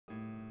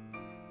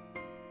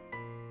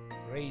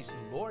Praise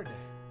the Lord.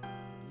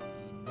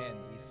 Amen.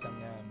 Isang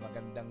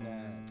magandang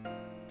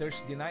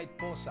Thursday night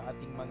po sa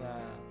ating mga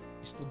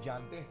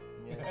estudyante.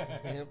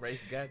 Yeah.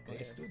 Praise God.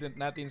 Mga student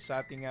natin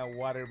sa ating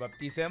water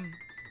baptism,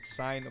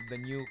 sign of the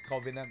new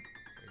covenant.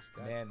 Praise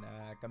God. Amen.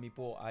 Kami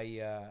po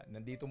ay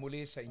nandito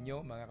muli sa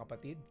inyo mga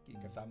kapatid.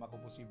 Kasama ko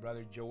po si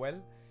Brother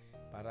Joel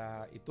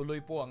para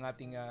ituloy po ang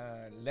ating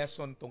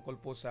lesson tungkol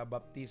po sa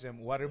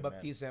baptism, water Amen.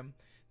 baptism,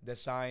 the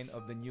sign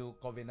of the new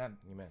covenant.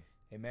 Amen.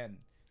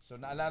 Amen. So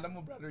naalala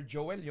mo Brother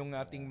Joel yung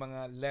ating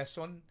mga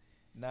lesson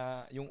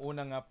na yung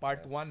unang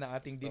part 1 na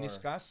ating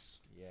diniscuss?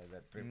 Yeah,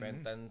 that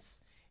repentance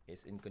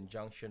is in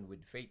conjunction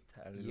with faith.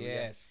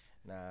 Hallelujah. Yes.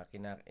 Na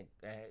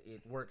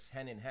it works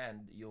hand in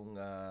hand yung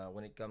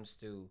when it comes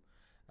to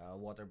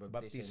water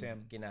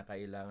baptism,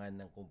 kinakailangan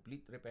ng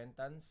complete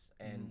repentance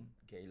and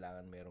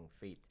kailangan merong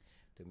faith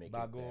to make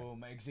bago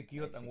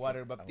ma-execute ang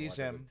water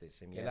baptism,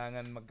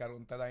 kailangan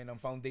magkaroon tayo ng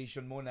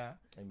foundation muna.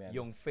 Amen.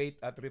 Yung faith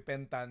at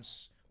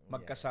repentance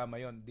magkasama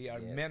yon. They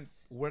are meant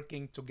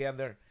working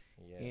together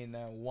in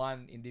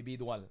one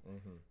individual.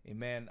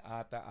 Amen.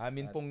 At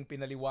amin pong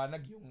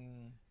pinaliwanag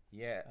yung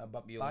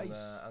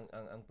baptize.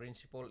 Ang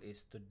principle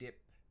is to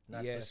dip,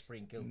 not to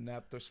sprinkle.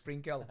 Not to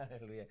sprinkle.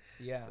 Hallelujah.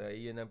 Yeah. So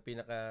yun ang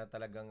pinaka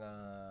talagang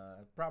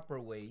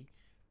proper way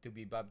to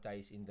be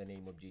baptized in the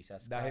name of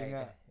Jesus.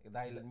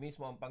 Dahil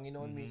mismo ang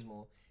Panginoon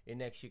mismo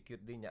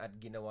in-execute din niya at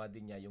ginawa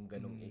din niya yung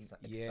ganong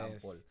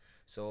example.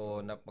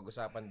 So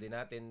napag-usapan din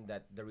natin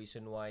that the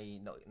reason why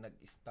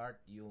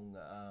nag-start yung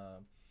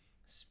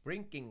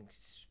sprinkling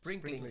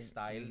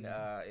style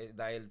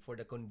dahil for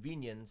the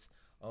convenience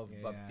of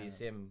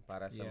baptism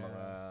para sa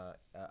mga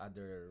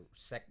other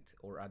sect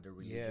or other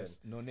religion. Yes,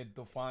 no need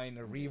to find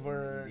a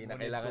river. Hindi na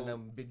kailangan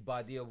ng big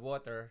body of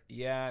water.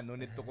 Yeah, no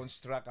need to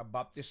construct a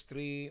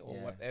baptistry or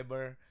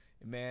whatever.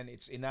 Amen.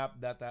 It's enough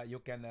that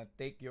you can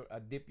take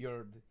dip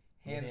your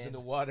hands in the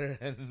water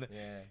and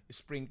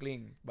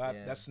sprinkling.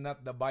 But that's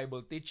not the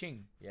Bible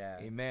teaching. Yeah.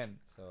 Amen.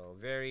 So,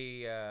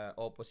 very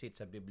opposite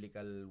sa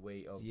biblical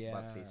way of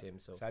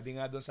baptism. So,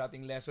 sabi nga doon sa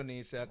ating lesson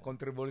is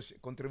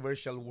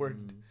controversial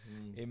word.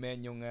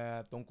 Amen. Yung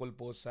tungkol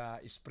po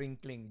sa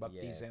sprinkling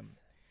baptism.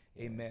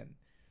 Amen.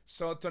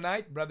 So,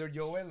 tonight, Brother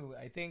Joel,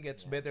 I think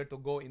it's better to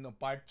go in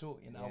part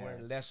 2 in our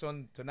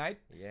lesson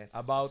tonight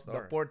about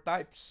the 4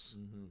 types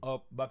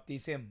of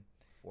baptism.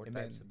 4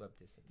 types of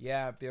baptism.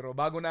 Yeah, pero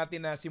bago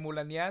natin na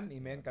simulan yan,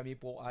 amen, kami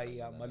po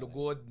ay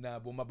malugod na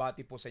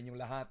bumabati po sa inyong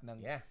lahat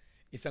ng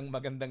isang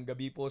magandang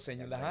gabi po sa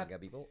inyong lahat.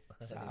 Gabi po.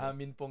 Sa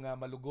amin po nga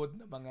malugod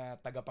na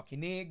mga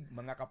tagapakinig,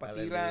 mga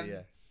kapatiran,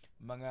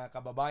 mga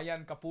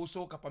kababayan,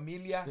 kapuso,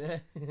 kapamilya,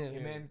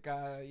 amen,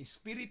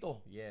 ka-espiritu.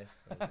 Yes.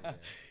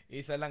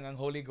 Isa lang ang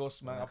Holy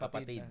Ghost, mga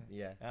kapatid.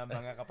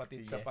 Mga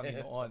kapatid sa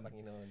Panginoon.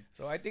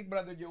 So I think,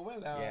 Brother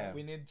Joel,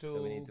 we need to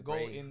go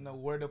in a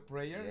word of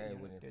prayer.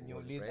 Can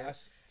you lead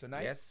us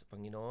tonight? Yes,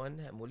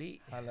 Panginoon,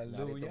 muli. Hallelujah.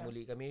 Narito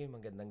muli kami.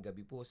 Magandang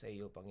gabi po sa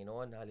iyo,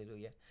 Panginoon.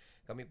 Hallelujah.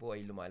 Kami po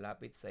ay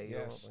lumalapit sa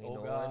iyo,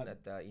 Panginoon,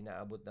 at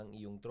inaabot ng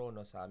iyong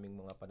trono sa aming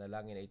mga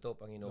panalangin na ito,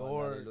 Panginoon.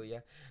 Lord.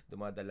 Hallelujah.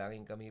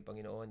 Dumadalangin kami,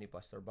 Panginoon, ni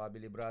Pastor Bobby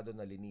Librado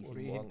na linisin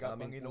mo ang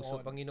aming puso,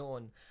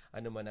 Panginoon.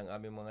 Ano man ang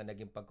aming mga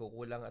naging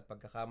pagkukulang at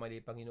pagkakamali,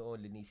 Panginoon,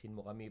 linisin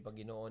mo kami,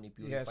 Panginoon.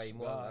 I-purify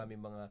mo ang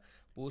aming mga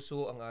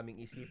puso, ang aming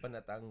isipan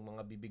at ang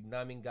mga bibig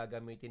namin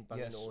gagamitin,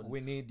 Panginoon.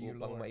 We need you,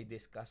 upang Lord.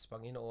 ma-discuss,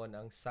 Panginoon,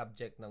 ang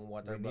subject ng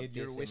water We need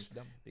your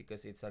baptism. wisdom.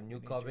 Because it's a new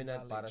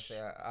covenant para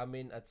sa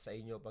amin at sa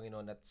inyo,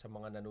 Panginoon, at sa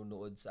mga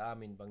nanunood sa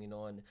amin,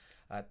 Panginoon.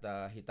 At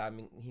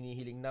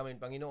hinihiling namin,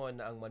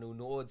 Panginoon, na ang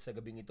manunood sa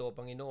gabing ito,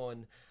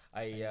 Panginoon,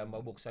 ay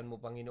mabuksan mo,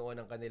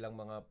 Panginoon, ang kanilang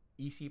mga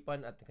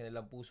isipan at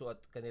kanilang puso at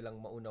kanilang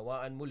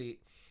maunawaan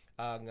muli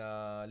ang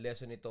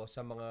lesson ito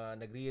sa mga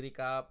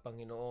nagre-recap,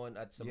 Panginoon,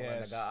 at sa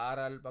mga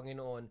nag-aaral,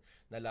 Panginoon,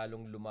 na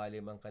lalong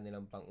lumalim ang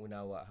kanilang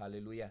pangunawa.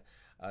 Hallelujah.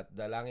 At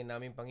dalangin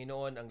namin,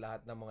 Panginoon, ang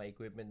lahat ng mga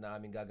equipment na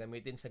aming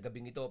gagamitin sa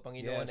gabing ito,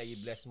 Panginoon, ay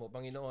i-bless mo,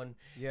 Panginoon.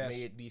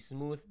 May it be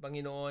smooth,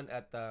 Panginoon,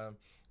 at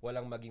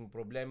walang maging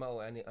problema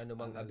o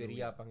anumang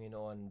aberya,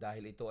 Panginoon,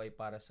 dahil ito ay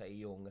para sa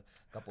iyong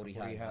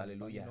kapurihan.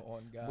 Hallelujah.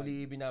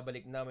 Muli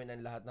binabalik namin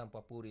ang lahat ng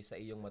papuri sa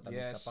iyong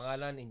matamis na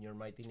pangalan. In your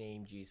mighty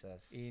name,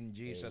 Jesus. In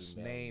Jesus'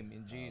 name.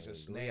 In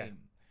Jesus' name.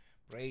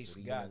 Praise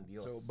God. So,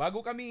 Diyos.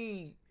 bago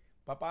kami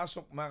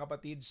papasok, mga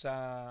kapatid, sa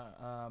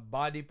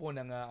body po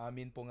ng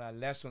amin pong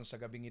lesson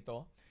sa gabing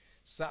ito,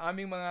 sa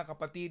aming mga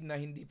kapatid na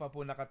hindi pa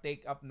po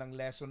naka-take up ng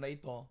lesson na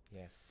ito,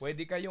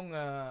 pwede kayong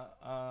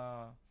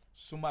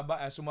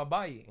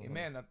sumabay,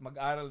 amen, at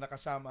mag-aral na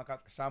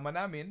kasama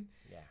namin.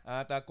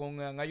 At kung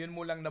ngayon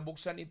mo lang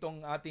nabuksan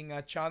itong ating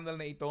channel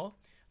na ito,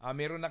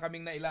 meron na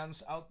kaming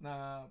na-ilance out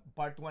na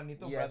part 1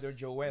 nito, Brother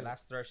Joel.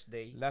 Last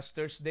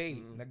Thursday.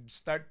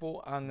 Nag-start po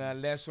ang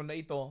lesson na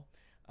ito.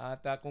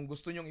 At kung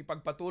gusto nyong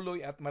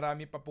ipagpatuloy at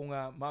marami pa pong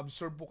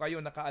ma-absorb po kayo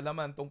na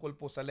kaalaman tungkol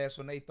po sa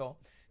lesson na ito,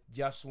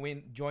 just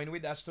join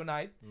with us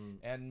tonight.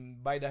 And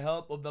by the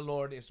help of the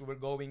Lord is we're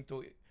going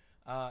to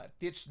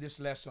teach this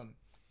lesson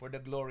for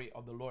the glory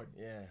of the Lord.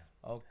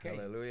 Okay.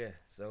 Hallelujah.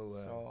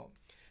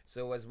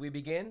 So as we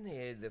begin,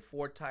 the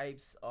 4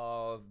 types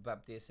of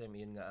baptism,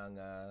 yun nga ang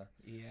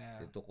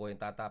tutukoy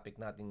yung tatapik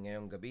natin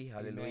ngayong gabi.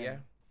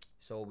 Hallelujah. Amen.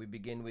 So we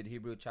begin with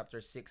Hebrew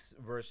chapter 6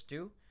 verse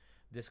 2.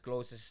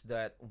 Discloses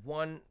that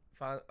one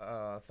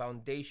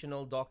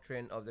foundational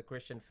doctrine of the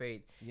Christian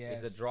faith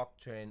is the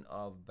doctrine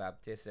of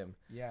baptism.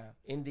 Yeah.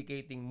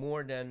 Indicating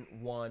more than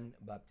one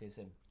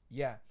baptism.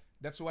 Yeah.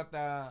 That's what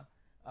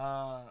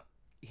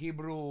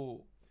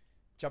Hebrew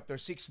chapter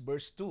 6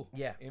 verse 2.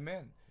 Yeah.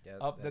 Amen. Yeah,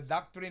 of the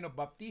doctrine of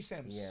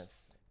baptisms.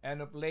 Yes.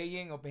 And of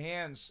laying of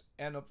hands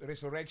and of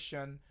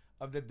resurrection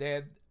of the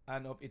dead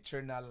and of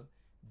eternal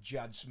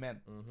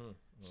judgment.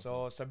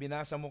 So sa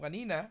binasa mo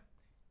kanina,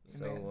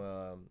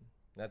 so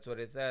that's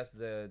what it says.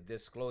 The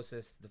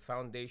discloses the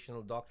foundational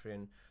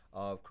doctrine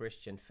of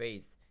Christian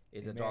faith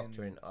is the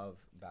doctrine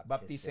of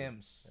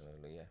baptisms.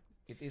 Hallelujah.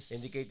 It is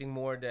indicating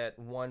more than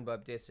one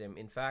baptism.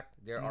 In fact,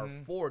 there are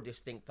 4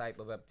 distinct type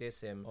of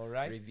baptism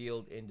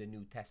revealed in the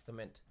New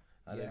Testament.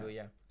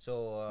 Hallelujah. Yeah.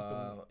 So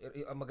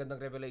ang magandang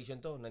revelation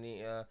to na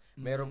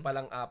meron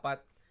palang 4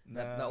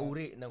 na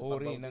uri ng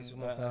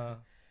pagbautismo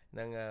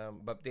ng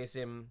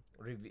baptism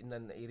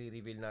na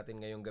i-reveal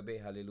natin ngayong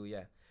gabi.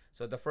 Hallelujah.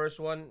 So the first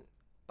one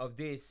of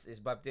this is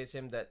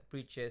baptism that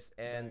preaches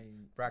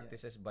and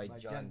practices by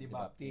John the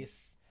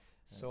Baptist.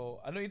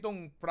 So ano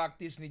itong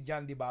practice ni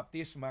John the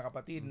Baptist, mga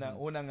kapatid, na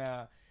unang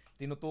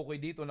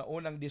tinutukoy dito, na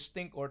unang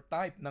distinct or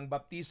type ng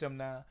baptism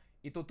na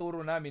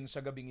ituturo namin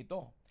sa gabing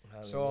ito.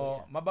 Hallelujah. So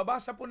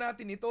mababasa po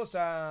natin ito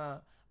sa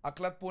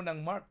aklat po ng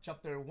Mark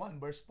chapter 1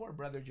 verse 4,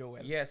 Brother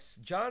Joel. Yes,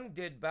 John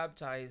did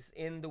baptize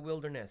in the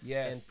wilderness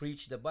and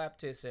preach the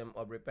baptism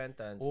of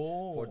repentance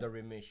for the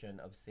remission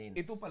of sins.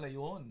 Ito pala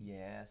yun.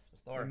 Yes,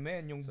 Pastor.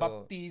 Amen, yung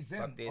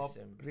baptism of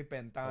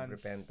repentance. Of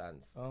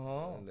repentance.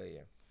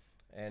 Hallelujah.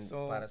 And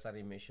para sa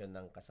remission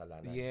ng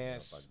kasalanan.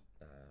 Yes.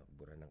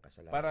 Pagbura ng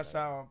kasalanan. Para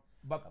sa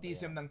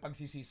baptism ng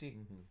pagsisisi.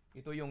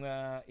 Ito yung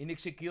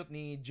in-execute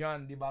ni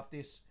John the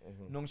Baptist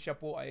nung siya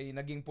po ay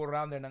naging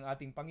forerunner ng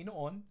ating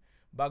Panginoon.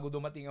 Bago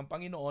dumating ang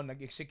Panginoon,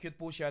 nag-execute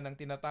po siya ng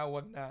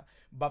tinatawag na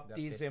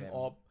baptism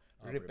of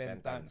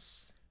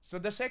repentance. So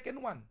the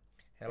second one.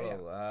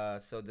 Hello.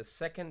 So the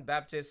second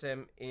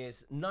baptism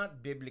is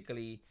not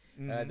biblically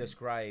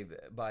described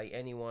by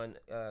anyone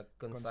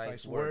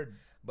concise word,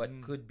 but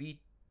could be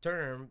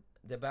termed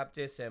the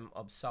baptism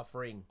of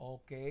suffering.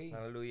 Okay.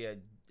 Hallelujah.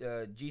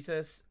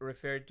 Jesus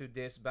referred to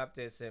this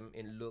baptism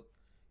in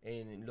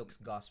Luke's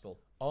gospel.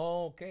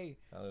 Okay.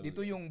 Hallelujah.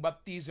 Dito yung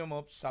baptism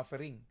of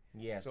suffering.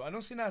 Yes. So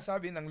anong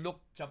sinasabi ng Luke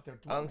chapter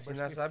 12 Ang verse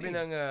sinasabi 50?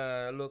 ng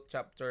Luke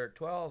chapter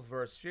 12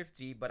 verse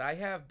 50, but I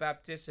have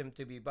baptism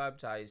to be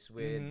baptized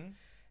with,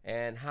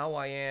 and how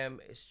I am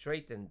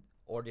straitened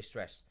or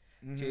distressed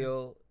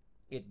till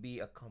it be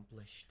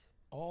accomplished.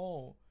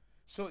 Oh.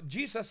 So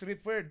Jesus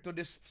referred to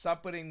this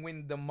suffering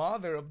when the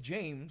mother of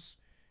James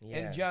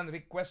and John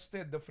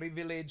requested the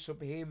privilege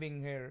of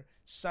having her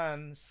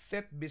son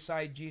set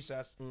beside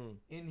Jesus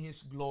in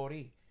his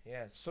glory.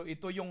 Yes. So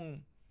ito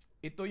yung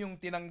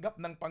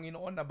tinanggap ng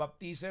Panginoon na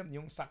baptism,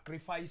 yung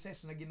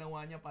sacrifices na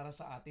ginawa niya para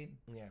sa atin.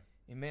 Yeah.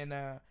 Amen.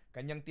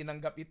 Kanyang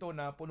tinanggap ito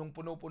na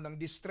punong-puno po ng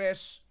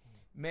distress.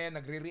 Amen.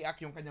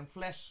 Nagre-react yung kanyang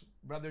flesh,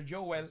 Brother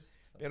Joel,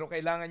 pero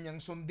kailangan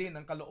niyang sundin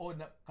ang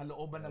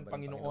kalooban ng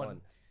Panginoon.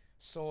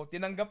 So,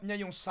 tinanggap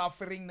niya yung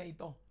suffering na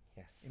ito.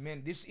 Yes.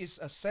 Amen. This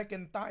is a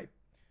second type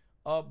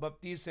of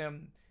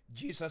baptism.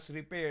 Jesus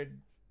referred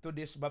to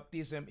this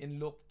baptism in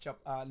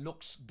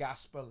Luke's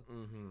gospel.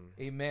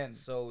 Amen.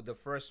 So, the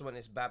first one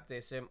is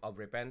baptism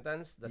of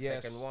repentance. The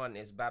second one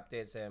is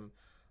baptism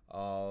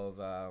of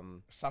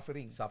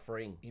suffering.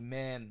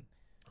 Amen.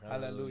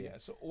 Hallelujah.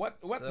 So, what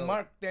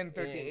Mark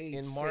 10:38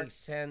 in Mark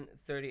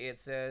 10:38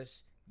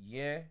 says,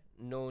 "Ye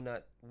know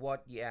not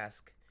what ye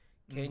ask.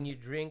 Can you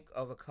drink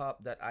of a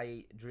cup that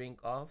I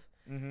drink of,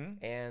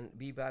 and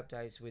be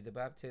baptized with the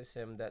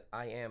baptism that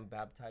I am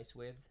baptized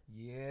with?"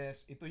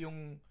 Yes, ito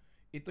yung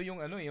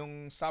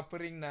yung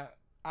suffering na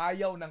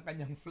ayaw ng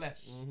kanyang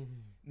flesh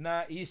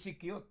na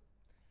i-execute.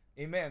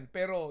 Amen.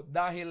 Pero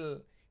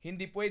dahil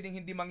hindi pwedeng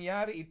hindi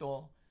mangyari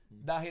ito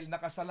dahil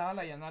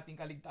nakasalalay ang ating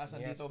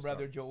kaligtasan dito,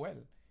 Brother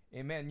Joel.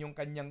 Amen.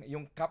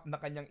 Yung cup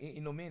na kanyang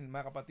iinumin,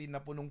 mga kapatid,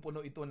 na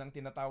punong-puno ito ng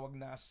tinatawag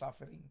na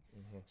suffering.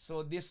 So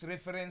this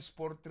reference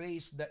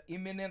portrays the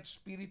imminent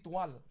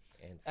spiritual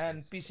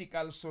and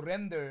physical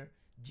surrender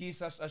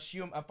Jesus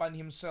assumed upon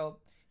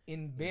himself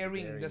in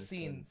bearing the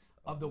sins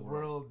of the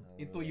world.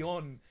 Ito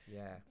yon.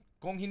 Yeah.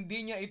 Kung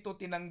hindi niya ito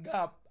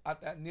tinanggap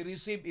at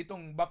ni-receive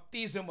itong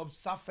baptism of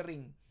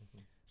suffering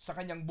sa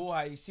kanyang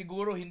buhay,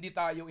 siguro hindi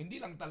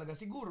lang talaga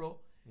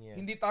siguro,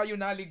 hindi tayo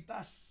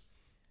naligtas.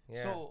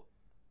 Yeah. So,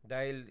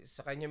 dahil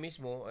sa kanya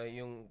mismo,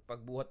 yung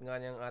pagbuhat nga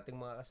niya ng ating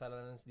mga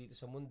kasalanan dito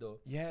sa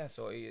mundo. Yes.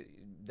 So,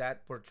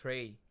 that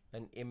portray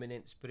an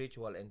imminent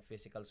spiritual and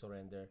physical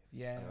surrender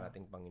ng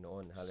ating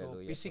Panginoon.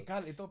 Hallelujah.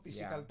 So,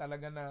 physical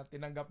talaga na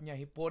tinanggap niya.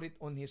 He poured it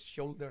on his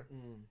shoulder.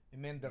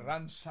 Amen. The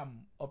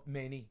ransom of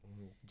many.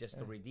 Just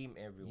to redeem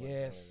everyone.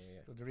 Yes.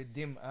 Hallelujah. To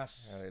redeem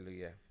us.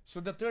 Hallelujah. So,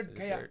 the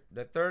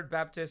third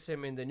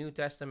baptism in the New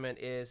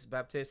Testament is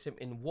baptism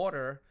in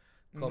water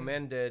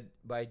commended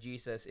by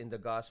Jesus in the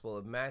Gospel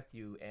of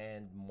Matthew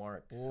and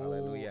Mark.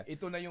 Hallelujah.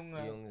 Ito na yung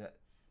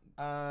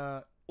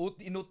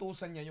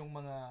inutusan niya yung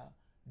mga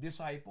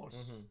disciples.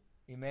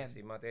 Amen.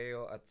 Si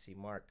Mateo at si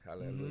Mark.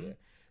 Hallelujah.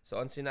 So,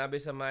 ang sinabi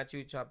sa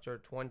Matthew chapter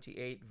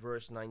 28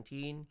 verse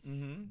 19,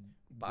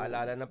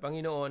 paalala ng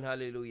Panginoon,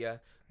 hallelujah,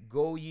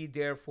 "Go ye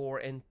therefore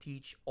and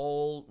teach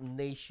all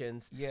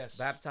nations,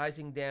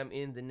 baptizing them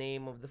in the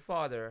name of the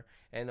Father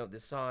and of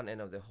the Son and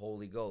of the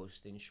Holy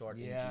Ghost." In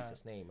short, in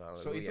Jesus' name.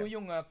 Hallelujah. So, ito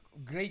yung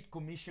Great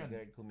Commission.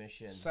 Great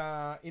Commission.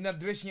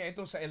 In-address niya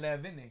ito sa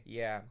 11 eh.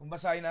 Yeah. Kung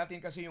basahin natin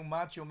kasi yung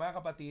Matthew,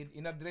 mga kapatid,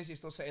 in-address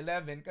ito sa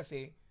 11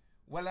 kasi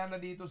wala na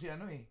dito si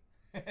ano eh.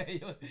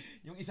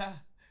 yung isa.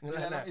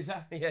 Wala na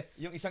isa.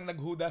 Yes. Yung isang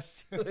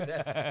naghudas.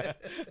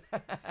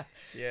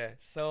 Yeah.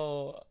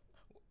 So,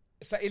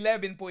 sa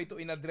 11 po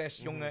ito in-address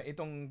yung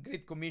itong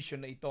Great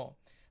Commission na ito.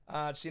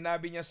 At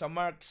sinabi niya sa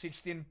Mark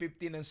 16,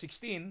 15 and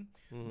 16,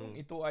 nung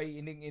ito ay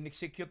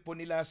in-execute po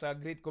nila sa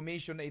Great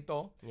Commission na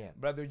ito.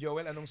 Brother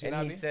Joel, anong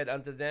sinabi? And he said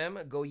unto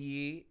them, "Go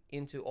ye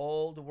into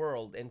all the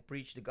world and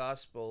preach the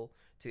gospel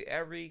to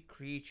every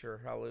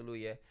creature."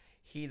 Hallelujah.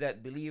 "He that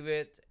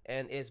believeth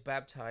and is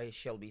baptized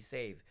shall be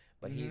saved,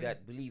 but he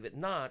that believeth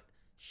not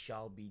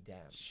shall be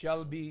damned."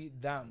 Shall be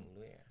damned.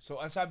 Hallelujah.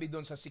 So, ang sabi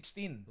doon sa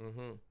 16.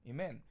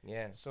 Amen.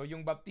 Yeah. So,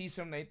 yung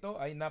baptism na ito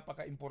ay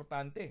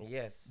napaka-importante.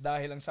 Yes.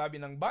 Dahil ang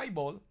sabi ng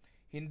Bible,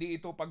 hindi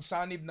ito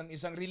pagsanib ng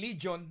isang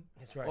religion.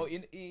 That's right.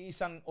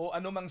 O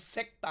anumang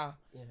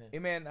sekta.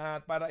 Amen.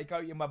 At para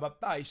ikaw ay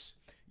mabaptize.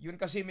 Yun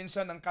kasi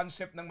minsan ang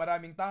concept ng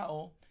maraming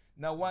tao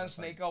na once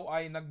na ikaw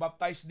ay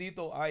nagbaptize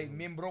dito ay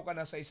membro ka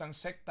na sa isang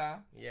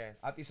sekta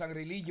at isang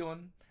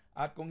religion.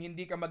 At kung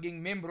hindi ka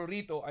maging membro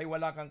rito, ay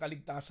wala kang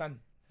kaligtasan.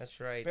 That's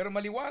right. Pero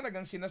maliwanag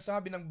ang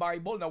sinasabi ng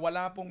Bible na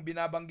wala pong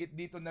binabanggit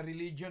dito na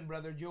religion,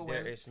 Brother Joel.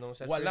 There is no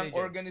such Walang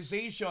religion.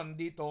 organization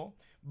dito,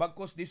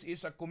 because this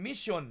is a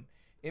commission,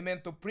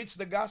 amen, to preach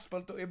the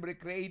gospel to every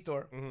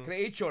creature.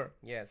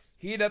 Yes.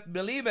 "He that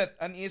believeth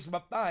and is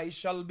baptized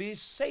shall be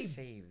saved.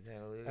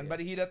 Hallelujah. And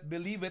but he that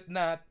believeth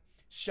not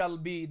shall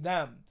be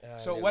damned."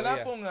 So Hallelujah. wala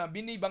pong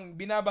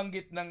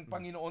binabanggit ng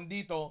Panginoon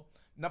dito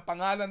na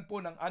pangalan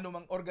po ng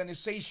anumang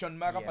organization,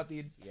 mga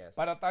kapatid,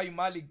 para tayo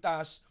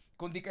maligtas,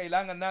 kundi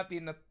kailangan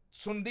natin na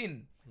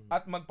sundin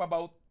at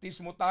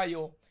magpabautismo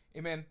tayo,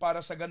 amen, para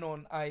sa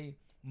ganon ay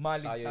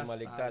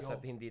maligtas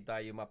at hindi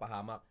tayo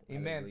mapahamak.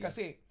 Amen. Hallelujah.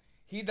 Kasi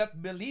he that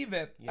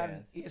believeth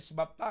and is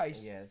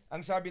baptized,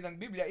 ang sabi ng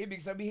Biblia,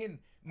 ibig sabihin,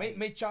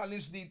 may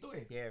challenge dito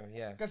eh.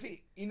 Yeah.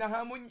 Kasi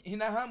hinahamon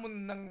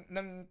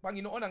ng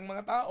Panginoon ang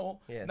mga tao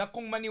na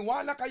kung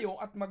maniwala kayo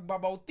at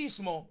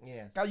magbabautismo,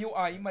 kayo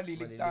ay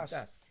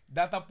maliligtas.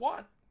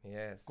 Datapwat.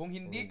 Kung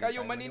hindi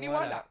kayo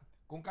maniniwala,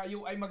 kung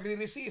kayo ay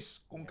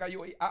magre-resist, kung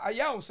kayo ay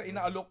aayaw sa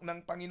inaalok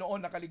ng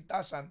Panginoon na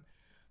kaligtasan,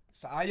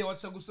 sa ayaw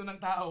at sa gusto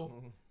ng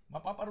tao,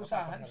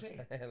 mapaparusahan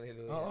siya.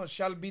 Hallelujah.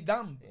 Shall be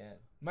damned.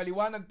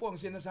 Maliwanag po ang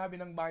sinasabi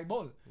ng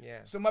Bible.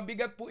 So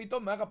mabigat po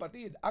ito, mga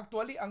kapatid.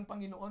 Actually, ang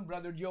Panginoon,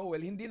 Brother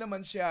Joel, hindi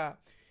naman siya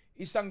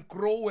isang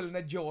cruel na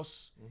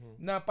Diyos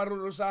na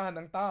parurusahan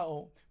ng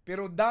tao,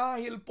 pero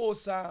dahil po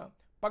sa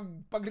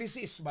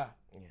pag-resist ba,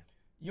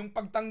 yung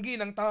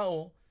pagtanggi ng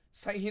tao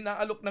sa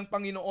hinaalok ng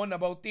Panginoon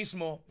na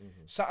bautismo,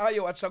 sa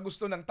ayaw at sa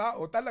gusto ng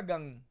tao,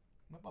 talagang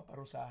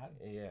mapaparusahan.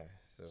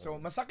 So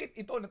masakit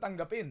ito na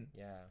tanggapin.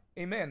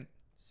 Amen.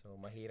 So,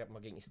 mahirap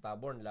maging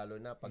stubborn, lalo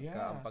na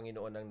pagka ang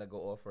Panginoon ang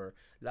nag-o-offer,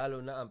 lalo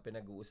na ang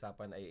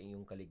pinag-uusapan ay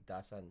iyong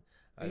kaligtasan.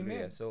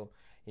 Amen. So,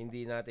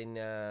 hindi natin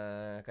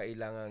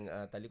kailangang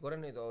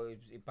talikuran ito o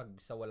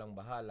ipagsawalang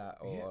bahala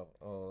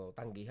o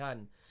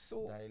tanggihan.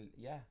 So, dahil,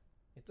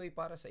 ito ay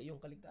para sa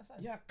iyong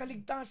kaligtasan.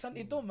 Kaligtasan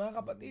ito,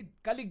 mga kapatid.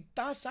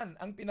 Kaligtasan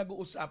ang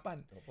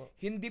pinag-uusapan.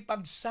 Hindi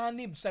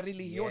pagsanib sa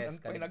relihiyon ang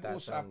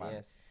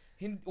pinag-uusapan.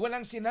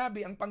 Walang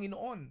sinabi ang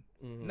Panginoon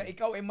na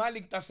ikaw ay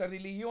maligtas sa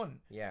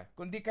relihiyon.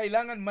 Kundi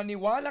kailangan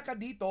maniwala ka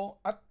dito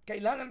at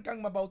kailangan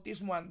kang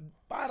mabautismuhan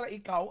para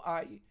ikaw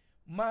ay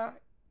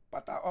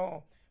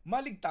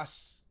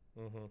maligtas.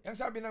 Yan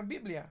sabi ng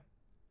Biblia.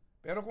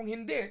 Pero kung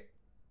hindi,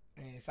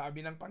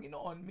 sabi ng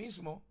Panginoon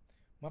mismo,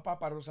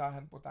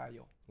 mapaparusahan po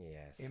tayo.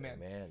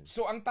 Amen.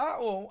 So ang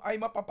tao ay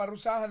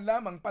mapaparusahan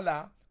lamang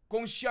pala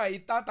kung siya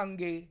ay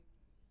tatanggi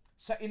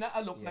sa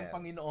inaalok ng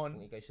Panginoon.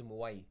 Kung ikaw'y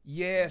sumuway.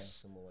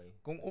 Sumuway.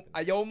 Kung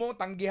ayaw mo,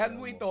 tanggihan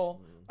mo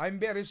ito,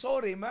 I'm very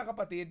sorry, mga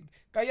kapatid.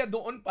 Kaya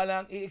doon pa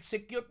lang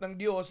i-execute ng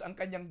Diyos ang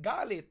kanyang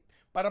galit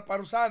para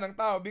parusahan ng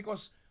tao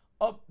because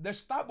of the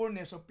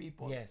stubbornness of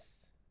people.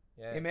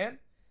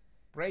 Amen?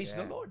 Praise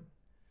the Lord.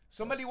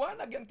 So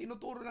maliwanag yung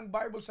tinuturo ng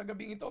Bible sa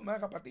gabing ito,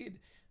 mga kapatid.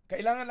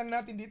 Kailangan lang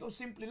natin dito,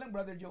 simple lang,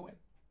 Brother Joel.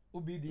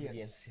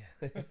 Obedience.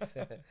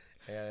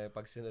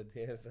 Pagsunod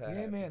niya sa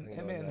Amen.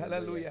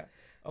 Hallelujah.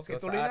 Okay,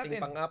 so, tuloy sa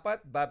ating natin. pang-apat,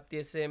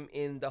 baptism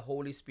in the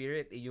Holy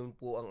Spirit. Iyon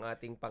po ang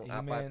ating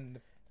pang-apat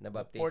na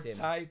baptism. Fourth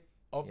type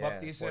of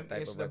baptism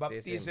is the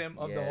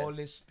baptism of the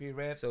Holy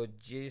Spirit. So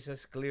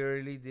Jesus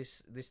clearly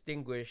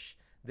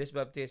distinguished this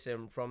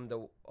baptism from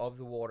the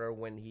water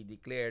when he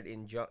declared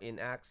in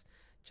Acts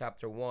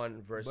chapter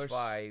 1 verse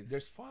 5.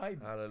 There's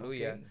 5.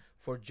 Hallelujah. Okay.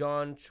 For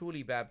John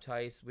truly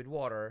baptized with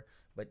water,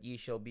 but ye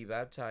shall be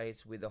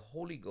baptized with the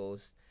Holy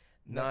Ghost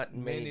not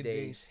many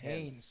days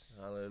hence.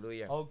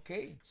 Hallelujah.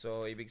 Okay.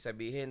 So, ibig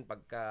sabihin,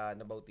 pagka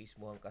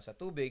nabautismohan ka sa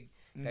tubig,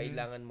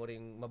 kailangan mo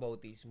ring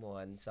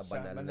mabautismohan sa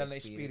banal na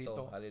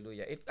Espiritu.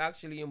 Hallelujah. It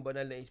actually, yung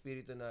banal na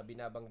Espiritu na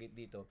binabanggit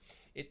dito,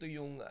 ito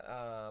yung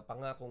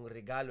pangakong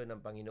regalo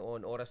ng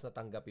Panginoon. Oras na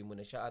tanggapin mo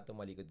na siya at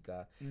tumalikod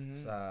ka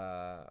sa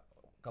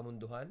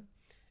kamunduhan.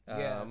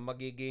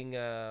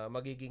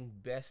 Magiging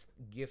best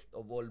gift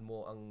of all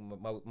mo ang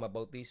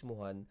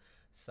mabautismohan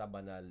sa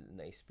banal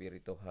na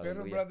Espiritu.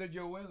 Hallelujah. Pero Brother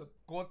Joel,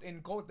 quote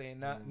and quote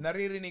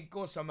naririnig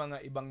ko sa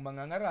mga ibang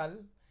mga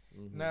ngaral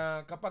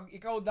na kapag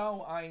ikaw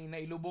daw ay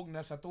nailubog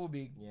na sa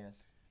tubig,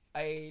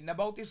 ay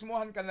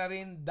nabautismohan ka na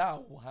rin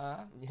daw,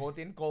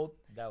 quote and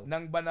quote,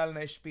 ng banal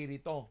na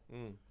Espiritu.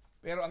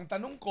 Pero ang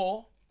tanong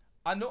ko,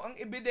 ano ang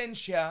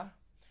ebidensya,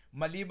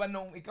 maliban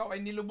nung ikaw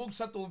ay nilubog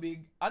sa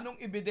tubig, anong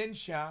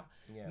ebidensya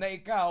na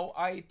ikaw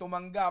ay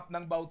tumanggap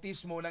ng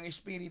bautismo ng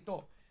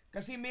Espiritu?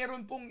 Kasi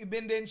meron pong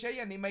ebidensya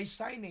yan, may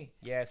sign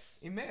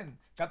Yes. Amen.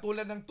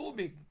 Katulad ng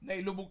tubig,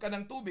 nailubog ka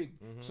ng tubig.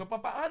 So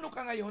papaano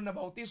ka ngayon na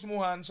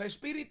bautismuhan sa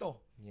Espiritu?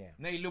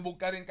 Nailubog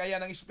ka rin kaya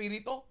ng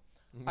Espiritu?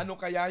 Ano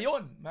kaya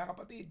yon, mga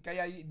kapatid?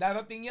 Kaya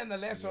darating yan na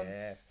lesson.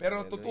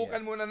 Pero tutukan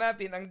muna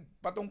natin ang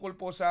patungkol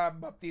po sa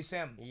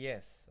baptism.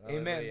 Yes.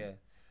 Amen.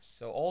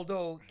 So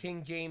although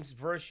King James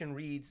Version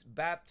reads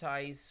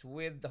baptized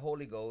with the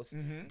Holy Ghost,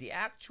 the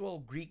actual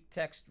Greek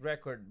text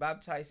record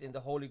baptized in the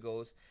Holy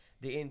Ghost,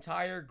 the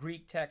entire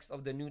Greek text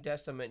of the New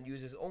Testament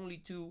uses only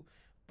two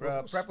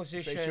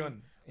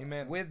preposition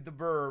with the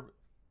verb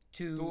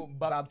to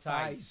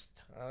baptized.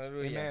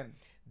 Hallelujah. Amen.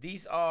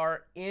 These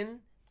are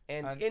in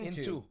and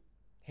into.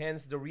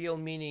 Hence the real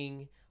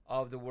meaning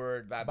of the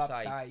word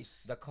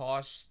baptized. The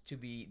cause to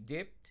be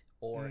dipped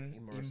or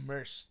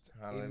immersed.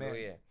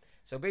 Hallelujah. Amen.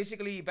 So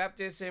basically,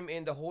 baptism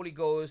in the Holy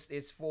Ghost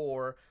is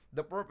for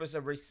the purpose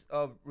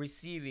of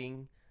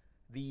receiving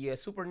the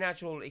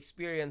supernatural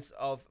experience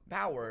of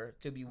power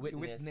to be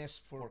witness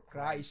for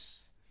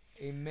Christ.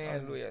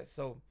 Amen. Hallelujah.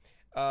 So,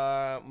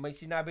 may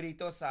sinabi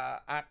dito sa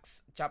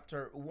Acts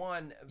chapter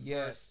 1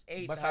 verse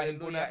 8. Basahin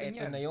po Hallelujah. natin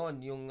Ito na yon,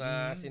 yung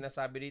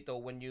sinasabi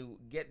dito, when you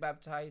get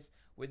baptized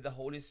with the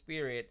Holy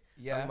Spirit,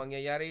 ang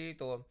mangyayari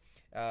dito,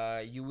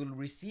 you will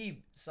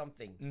receive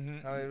something.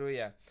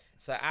 Hallelujah.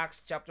 Sa Acts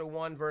chapter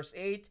 1 verse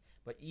 8,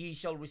 but ye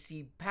shall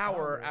receive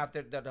power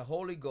after that the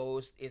Holy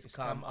Ghost is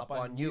come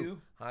upon you.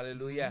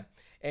 Hallelujah.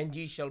 And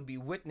ye shall be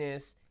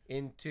witness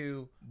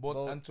into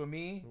both unto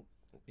me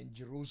in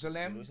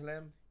Jerusalem,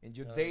 in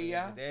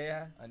Judea,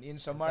 and in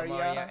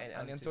Samaria,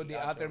 and unto the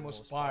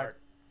uttermost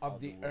part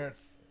of the earth.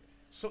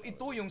 So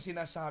ito yung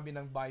sinasabi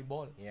ng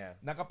Bible.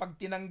 Na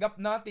kapag tinanggap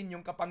natin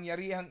yung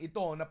kapangyarihang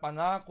ito na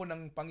pangako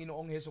ng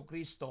Panginoong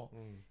Hesukristo,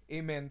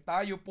 amen,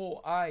 tayo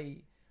po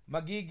ay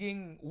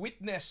magiging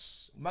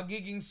witness,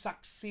 magiging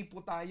saksi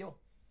po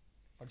tayo.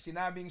 Pag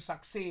sinabing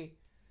saksi,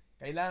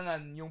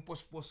 kailangan yung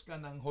puspos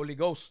ka ng Holy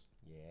Ghost.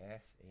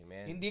 Yes,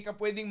 amen. Hindi ka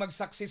pwedeng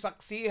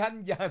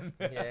magsaksi-saksihan dyan.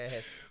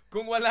 Yes.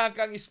 Kung wala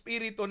kang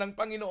Espiritu ng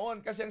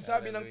Panginoon. Kasi ang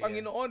sabi ng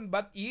Panginoon,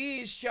 but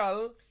ye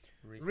shall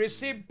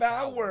receive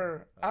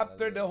power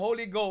after the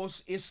Holy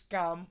Ghost is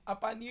come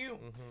upon you.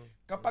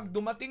 Kapag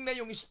dumating na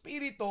yung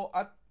Espiritu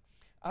at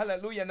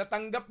hallelujah,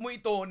 natanggap mo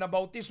ito,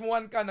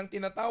 nabautismuhan ka ng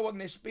tinatawag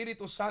na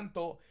Espiritu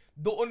Santo,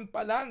 doon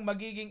pa lang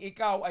magiging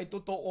ikaw ay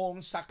totoong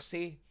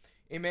saksi.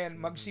 Amen.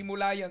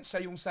 Magsimula yan sa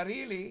iyong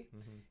sarili.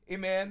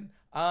 Amen.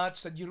 At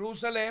sa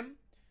Jerusalem,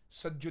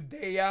 sa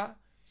Judea,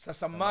 sa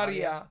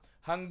Samaria,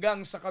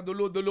 hanggang sa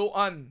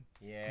kaduluduluan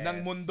ng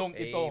mundong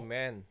ito.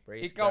 Amen.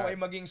 Praise ikaw God. ay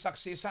maging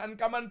saksi. Saan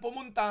ka man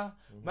pumunta,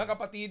 mga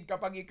kapatid,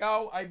 kapag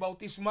ikaw ay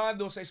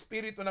bautismado sa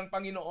Espiritu ng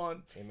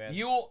Panginoon,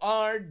 you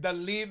are the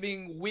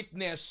living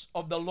witness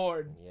of the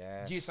Lord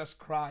Jesus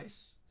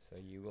Christ.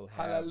 So you will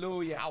have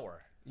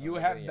power.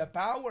 You have the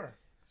power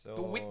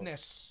to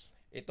witness.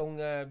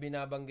 Itong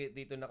binabanggit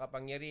dito na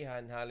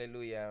kapangyarihan,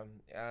 hallelujah,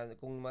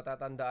 kung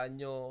matatandaan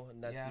nyo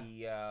na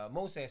si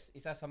Moses,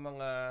 isa sa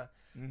mga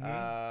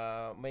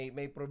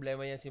may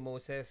problema yan si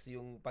Moses,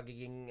 yung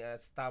pagiging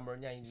stammer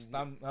niya,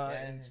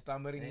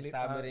 stammering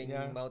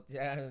mouth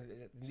niya,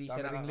 hindi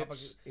siya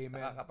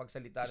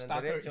nakakapagsalita ng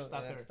diretso,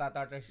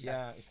 stutter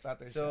siya.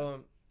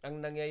 So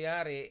ang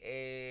nangyayari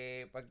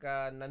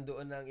pagka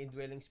nandoon ang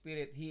indwelling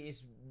spirit,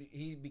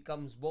 he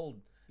becomes bold.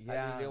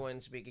 Hallelujah,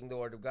 when speaking the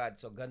word of God.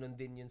 So ganun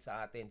din yun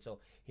sa atin.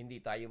 So hindi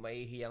tayo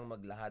mahihiyang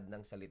maglahad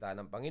ng salita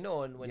ng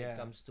Panginoon when it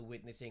comes to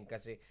witnessing,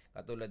 kasi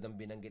katulad ng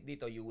binanggit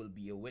dito, you will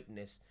be a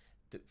witness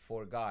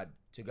for God,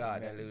 to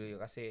God.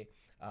 Hallelujah. Kasi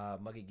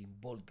magiging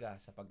bold ka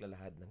sa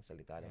paglalahad ng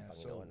salita ng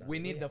Panginoon. So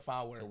we need the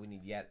power. So we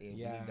need that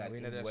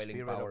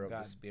indwelling power of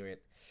the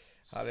Spirit.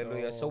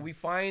 Hallelujah. So we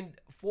find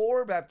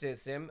 4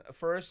 baptism.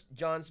 First,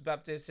 John's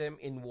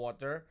baptism in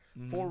water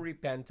for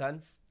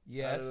repentance.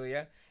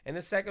 Hallelujah. And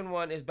the second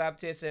one is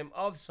baptism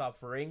of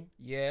suffering.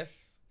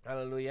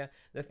 Hallelujah.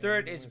 The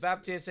third is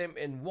baptism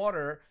in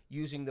water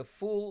using the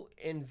full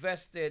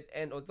invested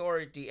and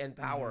authority and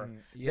power.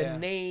 The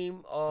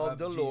name of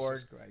the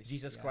Lord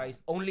Jesus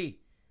Christ only.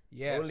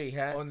 Yes, Only,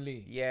 huh?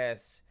 only.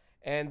 Yes.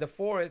 And the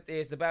fourth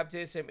is the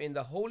baptism in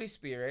the Holy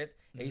Spirit,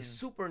 a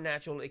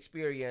supernatural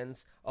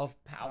experience of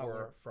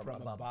power from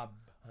above.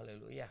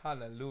 Hallelujah.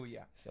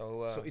 Hallelujah.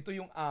 So, So ito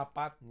yung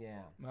apat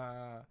yeah.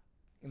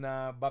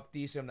 na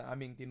baptism na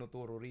aming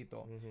tinuturo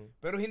rito.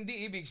 Pero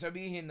hindi ibig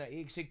sabihin na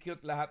i-execute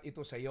lahat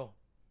ito sa iyo.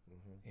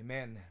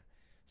 Amen.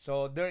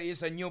 So there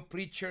is a new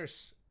preacher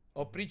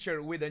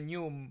with a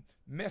new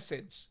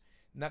message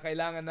na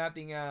kailangan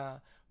nating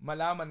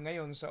malaman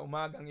ngayon sa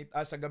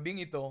sa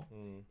gabing ito.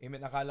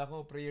 Amen. Akala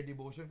ko prayer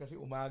devotion kasi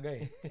umaga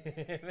eh.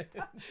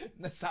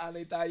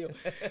 Nasanay tayo.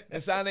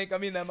 Nasanay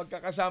kami na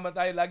magkakasama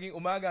tayo laging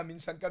umaga.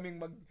 Minsan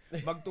kaming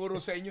magturo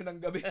sa inyo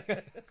ng gabi.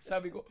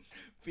 Sabi ko,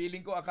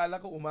 feeling ko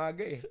akala ko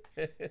umaga eh.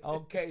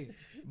 Okay.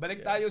 Balik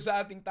tayo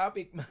sa ating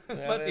topic.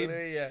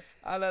 Hallelujah.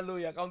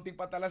 Hallelujah. Kaunting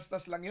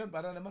patalastas lang yun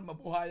para naman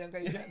mabuhayan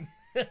kayo dyan.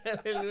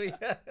 Hallelujah.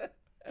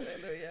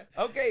 Hallelujah.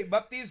 Okay,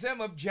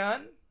 baptism of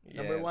John.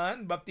 Number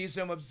Yes. 1,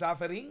 baptism of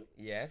suffering.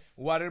 Yes.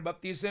 Water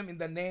baptism in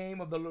the name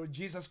of the Lord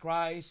Jesus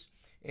Christ.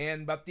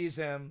 And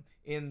baptism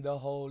in the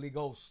Holy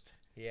Ghost.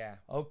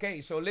 Yeah. Okay,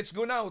 so let's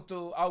go now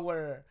to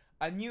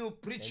a new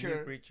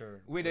preacher,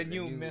 with a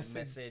new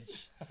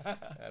message.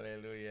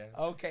 Hallelujah.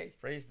 Okay.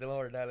 Praise the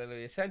Lord.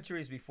 Hallelujah.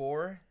 Centuries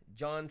before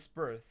John's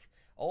birth,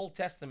 Old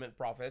Testament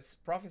prophets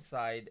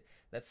prophesied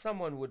that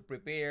someone would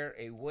prepare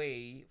a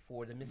way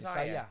for the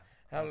Messiah.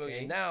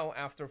 Hallelujah. Okay. Now,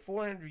 after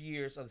 400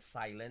 years of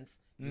silence,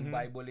 yung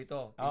Bible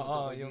ito,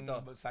 yung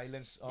dito.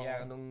 silence.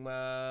 Yeah, nung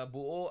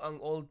buo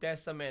ang Old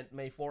Testament,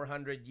 may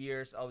 400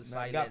 years of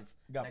silence.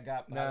 Gap.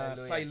 Hallelujah.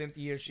 Silent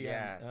years yan.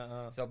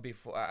 Yeah. So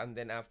before and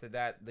then after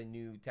that, the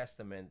New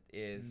Testament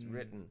is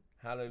written.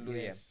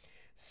 Hallelujah. Yes.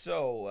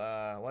 So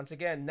once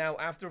again,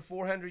 now after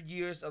 400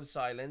 years of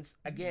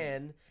silence,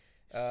 again,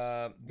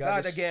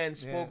 God again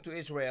spoke to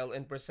Israel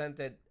and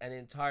presented an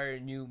entire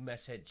new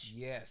message.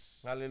 Yes.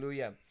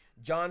 Hallelujah.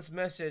 John's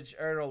message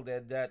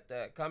heralded that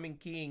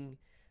coming king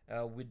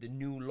with the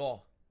new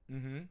law.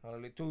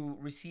 Hallelujah. To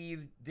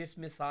receive this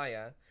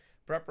Messiah,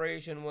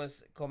 preparation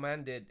was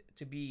commanded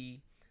to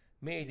be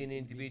made in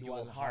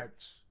individual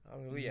hearts.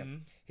 Hallelujah.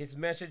 His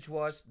message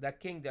was, the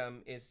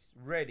kingdom is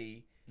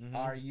ready.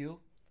 Are you?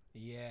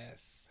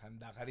 Yes.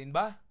 Handa ka rin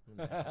ba?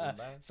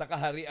 Sa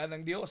kaharian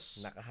ng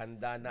Diyos.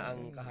 Nakahanda na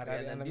ang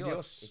kaharian ng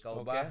Diyos.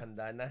 Ikaw ba?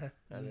 Handa na?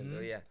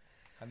 Hallelujah.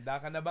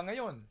 Handa ka na ba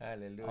ngayon?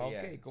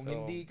 Hallelujah. Okay, kung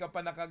hindi ka pa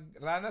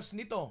nakaranas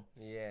nito,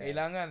 yes,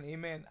 kailangan,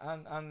 amen,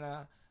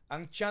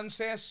 ang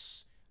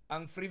chances,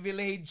 ang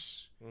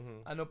privilege,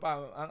 ano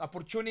pa, ang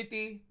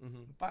opportunity,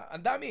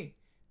 ang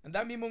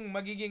dami mong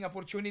magiging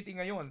opportunity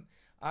ngayon.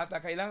 At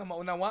kailangan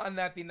maunawaan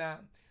natin na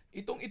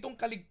itong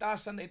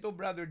kaligtasan na ito,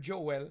 Brother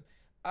Joel,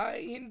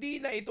 ay hindi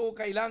na ito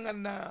kailangan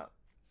na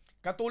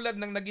katulad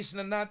ng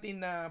nagisnan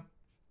natin na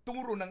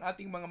turo ng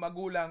ating mga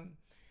magulang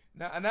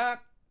na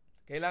anak,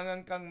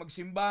 kailangan kang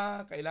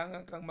magsimba,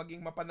 kailangan kang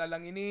maging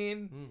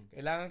mapanalanginin,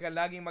 kailangan kang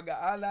laging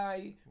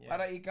mag-aalay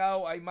para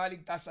ikaw ay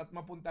maligtas at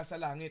mapunta sa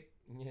langit.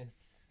 Yes.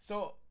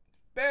 So,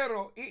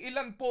 pero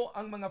iilan po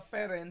ang mga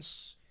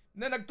parents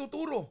na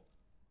nagtuturo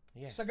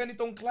sa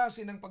ganitong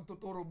klase ng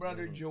pagtuturo,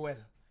 Brother Joel.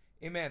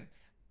 Amen.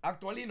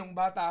 Actually, nung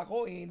bata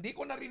ako, hindi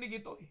ko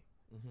narinig ito eh.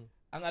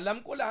 Ang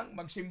alam ko lang,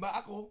 magsimba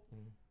ako,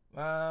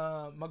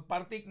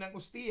 magpartik ng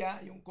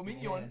ustiya, yung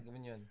communion.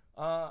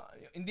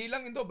 Hindi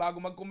lang ito,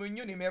 bago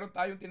mag-communion, meron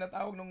tayong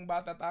tinatawag nung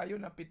bata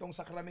tayo na 7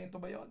 sakramento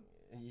ba yon?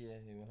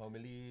 Yeah, yung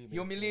homily.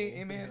 Homily,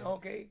 amen,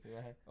 okay.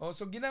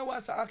 So ginawa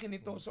sa akin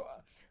ito. So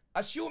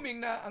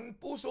assuming na ang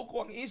puso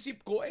ko, ang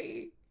isip ko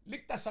ay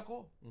ligtas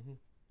ako.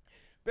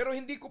 Pero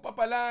hindi ko pa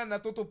pala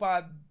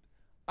natutupad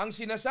ang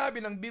sinasabi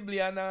ng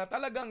Biblia na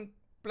talagang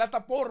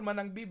plataforma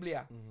ng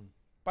Biblia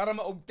para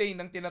ma-obtain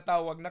ng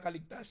tinatawag na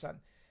kaligtasan.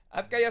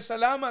 At kaya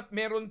salamat,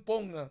 meron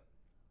pong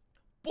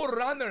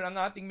forerunner ang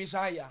ating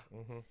Messiah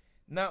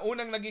na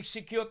unang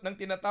nag-execute ng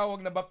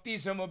tinatawag na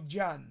baptism of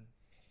John.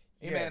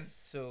 Amen. Yes,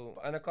 so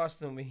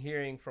unaccustomed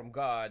hearing from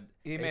God,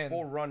 a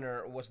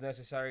forerunner was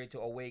necessary to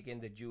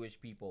awaken the Jewish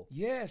people.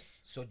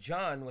 Yes. So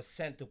John was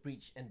sent to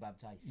preach and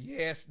baptize.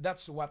 Yes,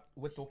 that's what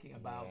we're talking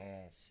about.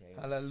 Yes.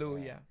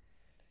 Hallelujah.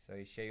 So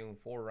siya yung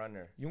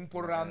forerunner. Yung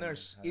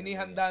forerunners,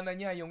 inihanda na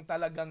niya yung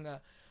talagang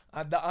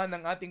daan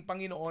ng ating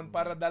Panginoon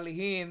para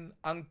dalhin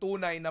ang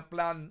tunay na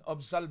plan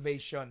of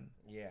salvation.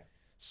 Yeah.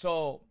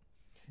 So,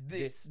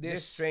 this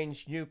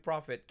strange new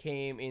prophet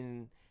came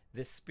in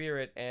the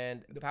spirit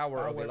and the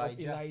power of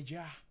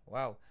Elijah.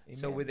 Wow. Amen.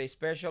 So with a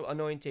special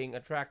anointing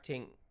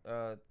attracting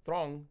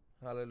throng,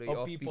 hallelujah,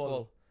 of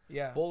people.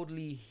 Yeah.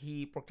 Boldly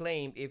he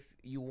proclaimed, if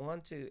you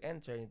want to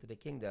enter into this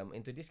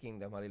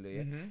kingdom,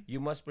 hallelujah, you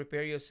must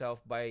prepare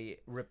yourself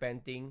by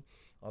repenting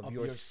of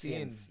your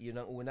sins. Yun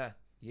ang una.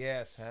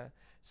 Yes.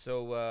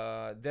 So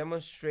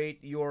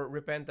demonstrate your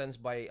repentance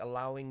by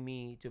allowing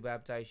me to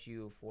baptize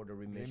you for the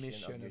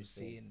remission of your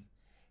sins.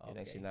 Yun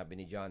ang sinabi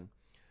ni John.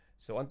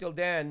 So until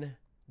then,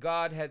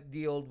 God had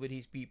dealt with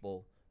His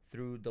people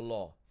through the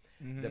law,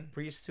 the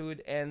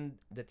priesthood, and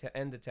the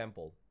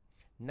temple.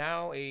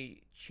 Now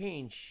a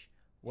change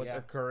was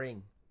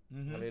occurring.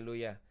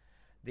 Hallelujah.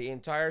 the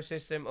entire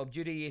system of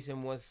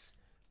Judaism was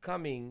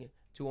coming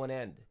to an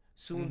end.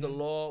 Soon the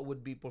law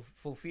would be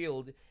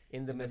fulfilled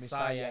in the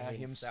Messiah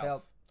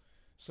himself.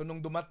 So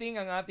nung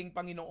dumating ang ating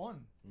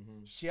Panginoon,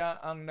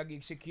 siya ang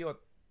nag-execute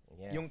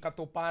yung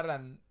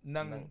katuparan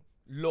ng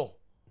law,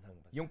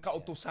 yung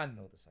kautusan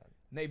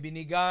na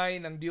ibinigay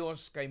ng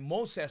Diyos kay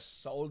Moses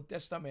sa Old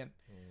Testament,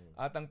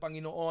 at ang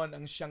Panginoon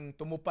ang siyang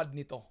tumupad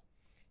nito.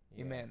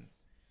 Amen.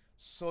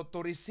 So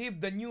to receive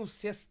the new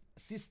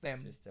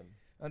system,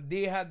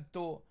 they had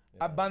to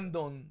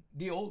abandon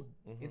the old.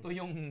 Ito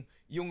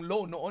yung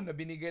law noon na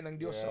binigay ng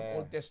Diyos sa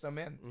Old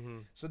Testament.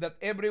 So that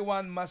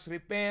everyone must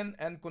repent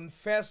and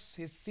confess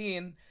his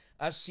sin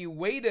as he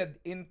waded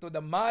into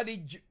the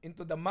muddy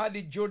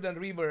Jordan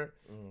River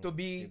to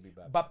be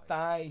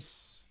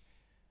baptized.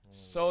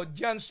 So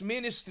John's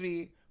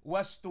ministry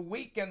was to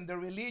weaken the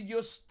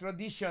religious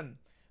tradition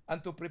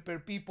and to prepare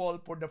people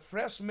for the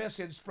fresh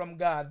message from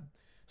God.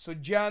 So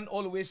John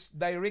always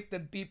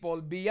directed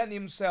people beyond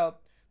himself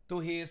to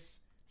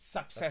his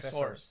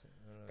successors.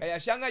 Kaya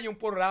siya nga yung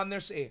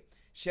forerunners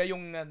Siya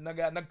yung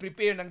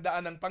nag-prepare ng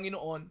daan ng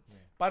Panginoon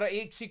para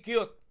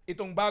i-execute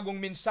itong bagong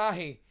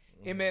mensahe.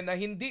 Amen, na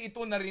hindi ito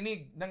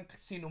narinig ng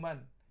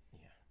sinuman.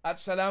 At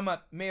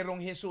salamat,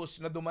 mayroong Jesus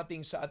na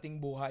dumating sa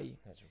ating buhay.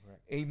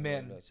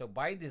 Amen. So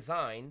by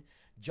design,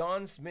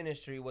 John's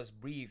ministry was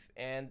brief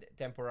and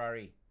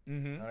temporary.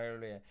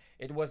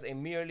 It was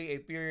merely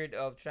a period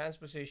of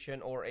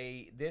transposition or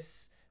a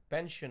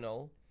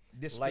dispensational,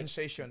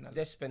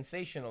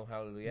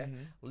 hallelujah,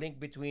 link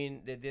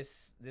between the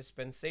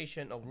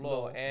dispensation of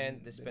law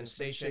and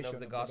dispensation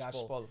of the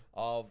gospel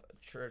of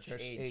church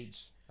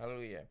age.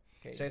 Hallelujah.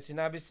 Okay. So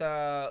sinabi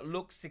sa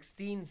Luke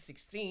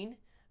 16:16,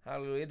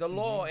 hallelujah, the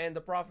law and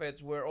the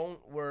prophets were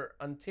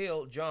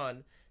until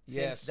John.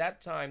 Since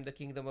that time the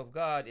kingdom of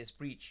God is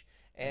preached,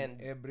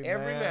 and every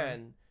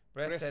man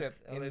presseth,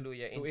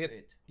 hallelujah, into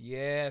it.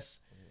 Yes.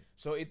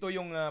 So ito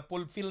yung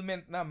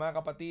fulfillment na, mga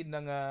kapatid,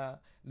 ng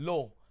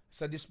law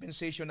sa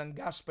dispensation ng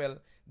gospel,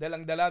 dahil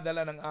ang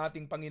dala-dala ng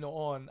ating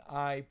Panginoon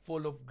ay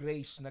full of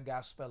grace na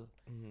gospel.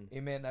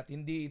 Amen. At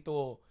hindi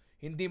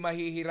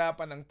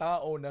mahihirapan ng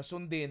tao na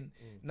sundin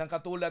ng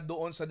katulad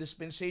doon sa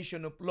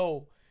dispensation of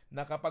law,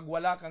 na kapag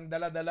wala kang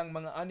dala-dalang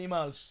mga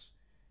animals,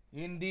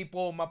 hindi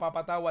po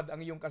mapapatawad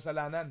ang iyong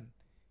kasalanan.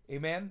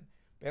 Amen.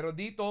 Pero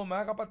dito,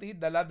 mga kapatid,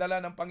 dala-dala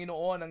ng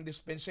Panginoon ang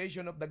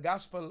dispensation of the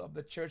gospel of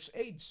the church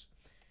age.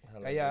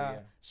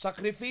 Kaya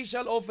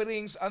sacrificial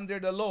offerings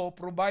under the law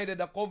provided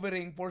a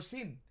covering for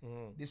sin.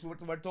 This is what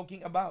we're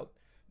talking about.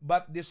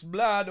 But this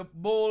blood of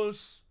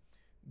bulls,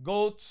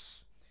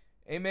 goats,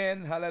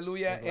 amen,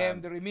 hallelujah,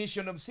 and the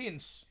remission of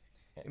sins,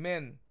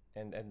 amen,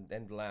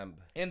 and lamb,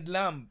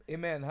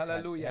 amen,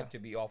 hallelujah, had to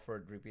be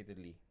offered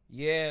repeatedly.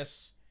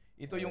 Yes,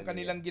 ito yung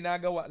kanilang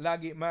ginagawa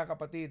lagi, mga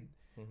kapatid.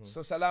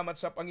 So salamat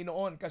sa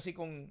Panginoon, kasi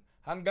kung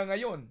hanggang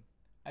ngayon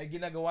ay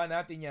ginagawa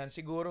natin yan,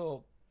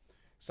 siguro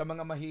sa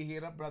mga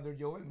mahihirap, Brother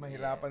Joel,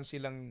 mahirapan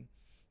silang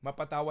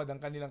mapatawad ang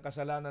kanilang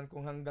kasalanan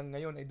kung hanggang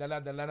ngayon ay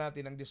dala-dala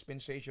natin ang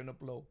dispensation of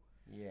law.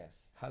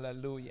 Yes.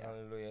 Hallelujah.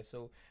 Hallelujah.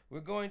 So,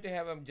 we're going to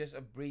have just a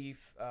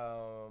brief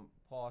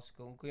pause.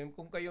 Kung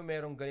kayo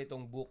merong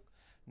ganitong book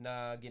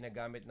na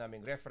ginagamit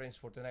naming reference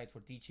for tonight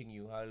for teaching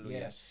you,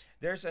 hallelujah. Yes.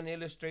 There's an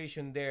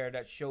illustration there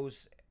that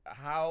shows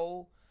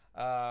how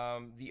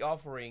the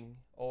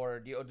offering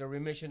or the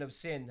remission of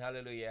sin,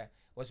 hallelujah,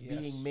 was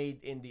being made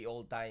in the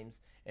old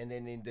times and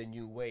then in the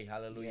new way,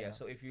 hallelujah.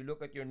 So if you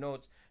look at your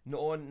notes,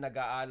 noon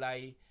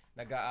nag-aalay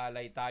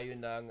tayo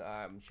ng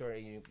I'm sure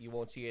you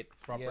won't see it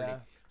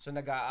properly. So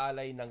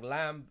nag-aalay ng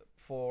lamb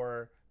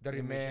for the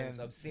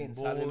remissions of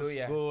sins, bulls,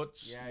 hallelujah.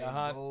 Goats,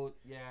 lahat.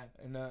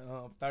 And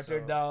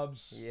tartar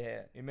doves.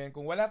 Amen.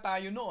 Kung wala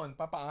tayo noon,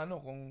 paano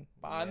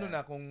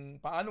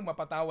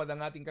mapatawad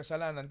ang ating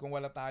kasalanan kung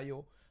wala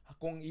tayo?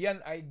 Kung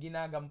iyan ay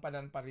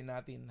ginagampanan pa rin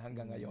natin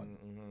hanggang ngayon.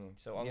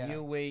 So, ang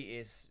new way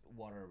is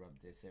water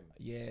baptism.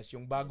 Yes,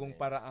 yung bagong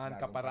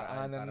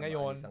kaparaanan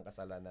ngayon.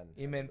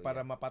 Amen, para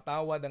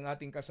mapatawad ang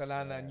ating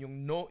kasalanan.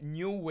 Yung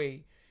new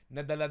way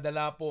na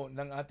dala-dala po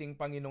ng ating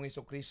Panginoong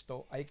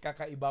Jesucristo ay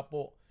kakaiba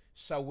po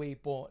sa way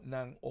po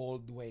ng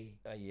old way.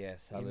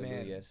 Yes,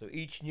 hallelujah. Amen. So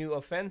each new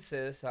offense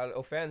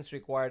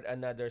required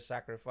another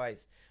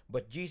sacrifice.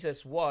 But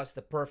Jesus was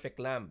the perfect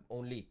lamb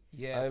only.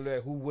 Yes.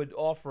 Hallelujah, who would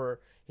offer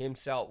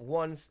himself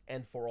once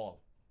and for all.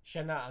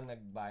 Siya na ang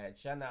nagbayad.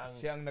 Siya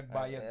ang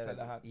nagbayad sa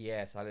lahat.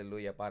 Yes,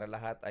 hallelujah. Para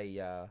lahat ay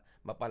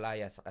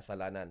mapalaya sa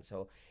kasalanan.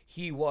 So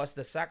he was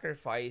the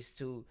sacrifice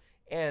to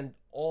end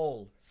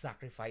all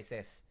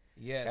sacrifices.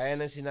 Yes. Kaya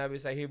nang sinabi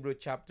sa Hebrew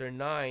chapter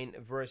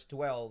 9 verse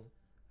 12,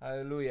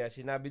 hallelujah,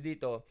 sinabi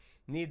dito,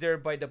 neither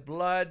by the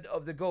blood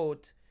of the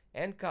goat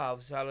and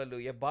calves,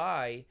 hallelujah,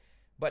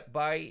 but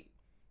by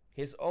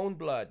his own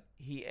blood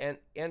he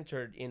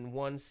entered in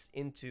once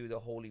into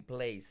the holy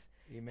place,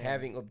 amen,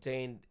 having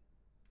obtained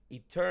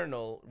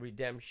eternal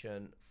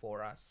redemption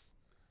for us.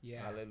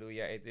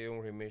 Hallelujah. Ito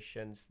yung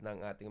remissions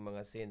ng ating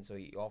mga sins. So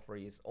he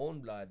offered his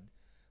own blood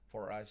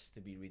for us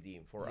to be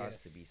redeemed, for us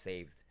to be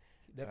saved.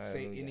 That's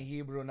say in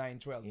Hebrew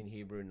 9:12. In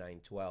Hebrew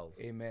 9:12.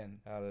 Amen.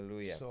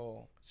 Hallelujah.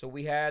 So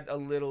we had a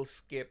little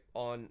skip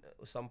on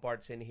some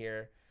parts in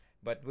here,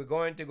 but we're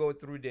going to go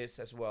through this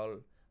as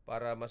well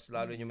para mas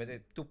lalo nyo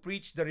to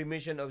preach the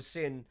remission of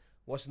sin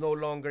was no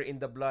longer in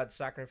the blood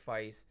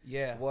sacrifice,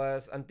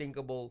 was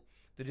unthinkable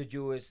to the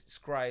Jewish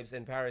scribes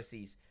and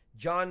Pharisees.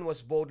 John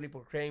was boldly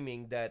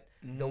proclaiming that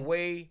the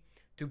way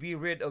to be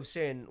rid of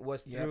sin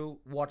was through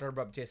water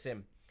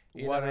baptism.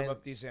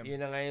 Baptism.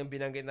 Yun na nga yung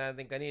binanggit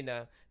natin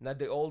kanina, na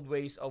the old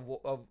ways of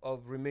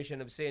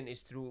remission of sin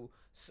is through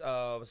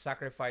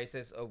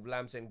sacrifices of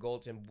lambs and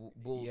goats and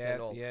bulls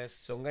and all.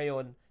 So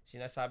ngayon,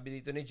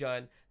 sinasabi dito ni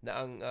John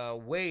na ang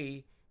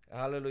way,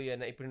 hallelujah,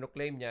 na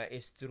ipinoclaim niya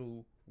is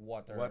through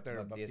water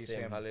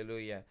baptism.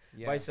 Hallelujah.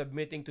 By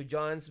submitting to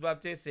John's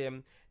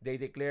baptism, they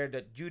declared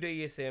that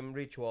Judaism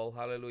ritual,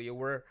 hallelujah,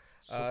 were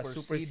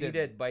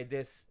superseded by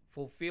this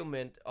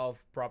fulfillment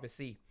of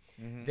prophecy.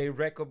 They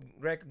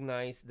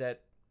recognize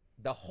that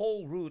the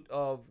whole root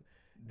of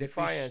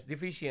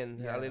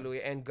deficiency,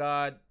 hallelujah, and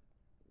God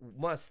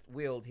must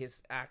wield his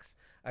axe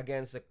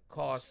against the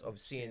cause of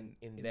sin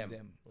in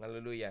them.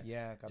 Hallelujah.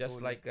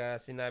 Just like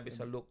sinabi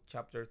sa Luke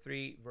chapter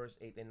 3 verse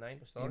 8 and 9,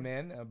 Pastor.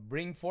 Amen.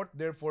 Bring forth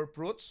therefore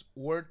fruits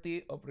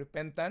worthy of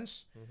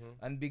repentance,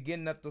 and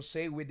begin not to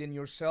say within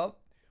yourself,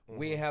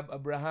 we have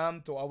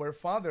Abraham to our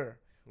father.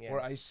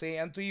 For I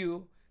say unto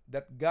you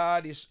that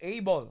God is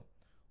able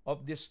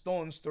of these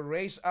stones to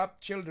raise up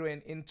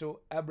children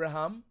into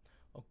Abraham.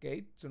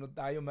 Okay, sunod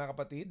tayo mga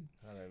kapatid.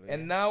 Hallelujah.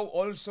 And now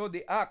also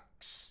the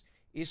axe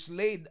is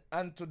laid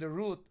unto the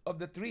root of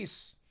the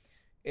trees.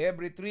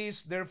 Every tree,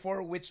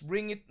 therefore, which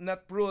bringeth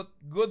not fruit,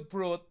 good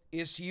fruit,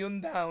 is hewn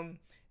down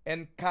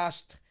and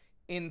cast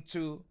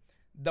into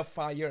the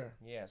fire.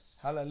 Yes.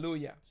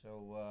 Hallelujah.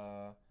 So,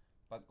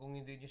 pag kung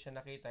hindi nyo siya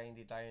nakita,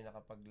 hindi tayo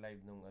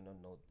nakapag-live nung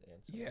note.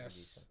 Ayan,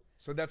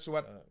 So that's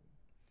what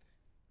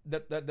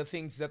the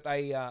things that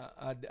I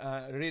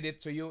read it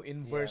to you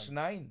in verse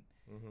 9.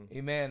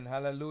 Amen.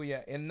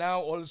 Hallelujah. And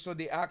now also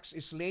the axe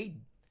is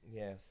laid.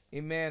 Yes.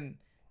 Amen.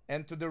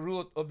 And to the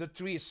root of the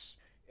trees.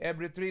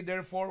 Every tree,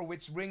 therefore,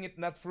 which bringeth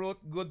not fruit,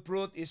 good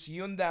fruit, is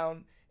hewn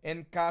down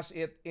and cast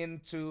it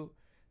into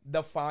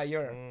the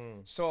fire.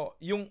 So,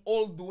 yung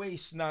old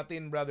ways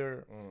natin,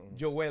 Brother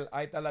Joel,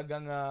 ay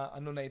talagang na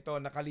ito,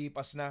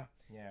 nakalipas na.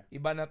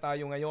 Iba na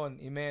tayo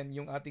ngayon. Amen.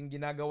 Yung ating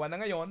ginagawa na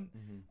ngayon,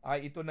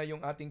 ay ito na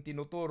yung ating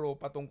tinuturo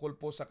patungkol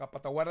po sa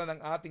kapatawaran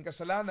ng ating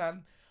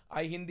kasalanan,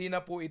 ay hindi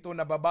na po ito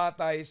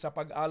nababatay sa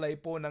pag-alay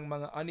po ng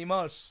mga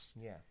animals.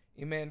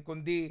 Amen.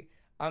 Kundi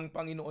ang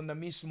Panginoon na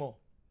mismo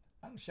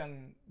ang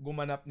siyang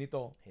gumanap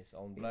nito. His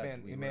own blood.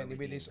 Amen.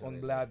 With His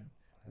own blood,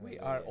 we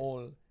are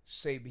all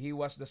saved. He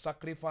was the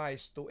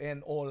sacrifice to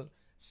end all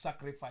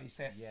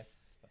sacrifices.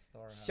 Yes,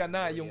 Pastor. Siya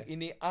na yung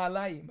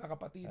inialay, mga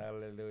kapatid.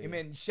 Hallelujah.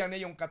 Amen. Siya na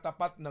yung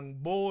katapat ng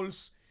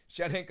bulls,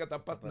 siya na yung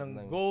katapat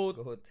ng goat,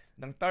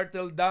 ng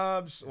turtle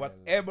doves,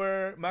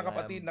 whatever, mga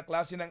kapatid, na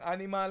klase ng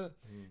animal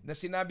na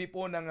sinabi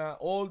po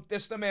ng Old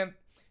Testament.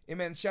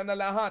 Amen. Siya na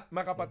lahat,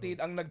 mga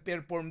kapatid, ang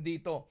nag-perform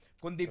dito.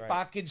 Kundi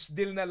package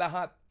deal na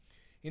lahat.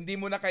 Hindi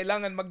mo na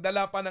kailangan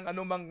magdala pa ng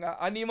anumang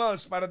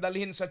animals para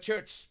dalhin sa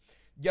church.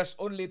 Just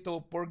only to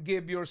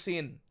forgive your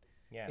sin.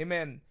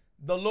 Amen.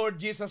 The Lord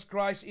Jesus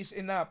Christ is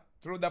enough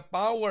through the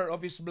power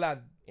of His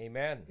blood.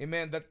 Amen.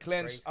 Amen. That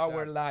cleanse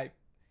our life.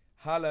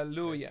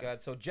 Hallelujah. God.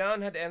 So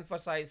John had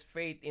emphasized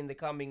faith in the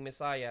coming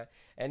Messiah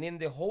and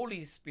in the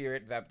Holy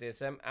Spirit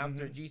baptism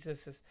after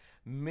Jesus'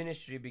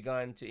 ministry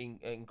began to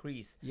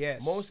increase.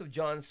 Most of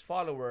John's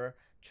followers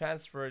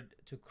transferred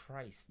to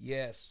Christ.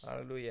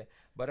 Hallelujah.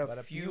 But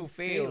a few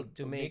failed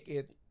to make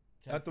it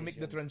to make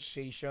the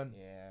transition.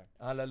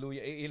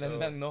 Hallelujah. Ilan so,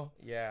 lang, no?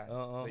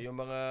 So yung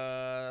mga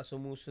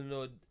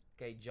sumusunod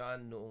kay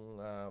John noong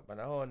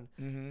panahon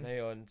na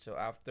yun, so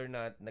after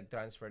that,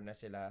 nag-transfer na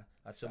sila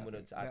at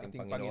sumunod sa ating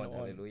Panginoon.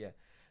 Hallelujah.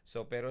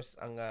 So pero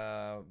ang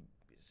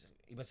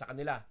iba sa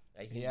kanila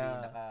ay hindi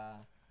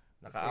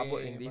nakaabot,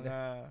 hindi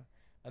na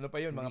ano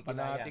pa yun, mga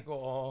panatiko,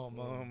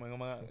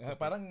 mga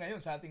parang ngayon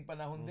sa ating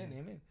panahon din,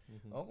 amen.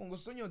 Kung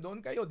gusto nyo, doon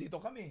kayo, dito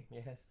kami.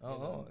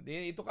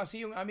 Ito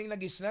kasi yung aming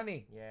nagisnan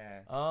eh.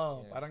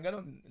 Parang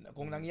ganun.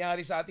 Kung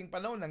nangyari sa ating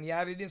panahon,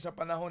 nangyari din sa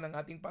panahon ng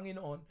ating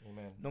Panginoon,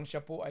 nung siya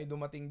po ay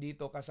dumating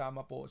dito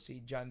kasama po si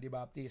John the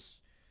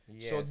Baptist.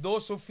 So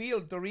those who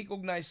failed to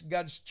recognize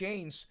God's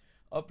change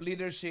of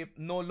leadership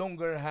no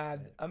longer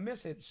had a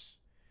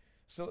message.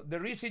 So the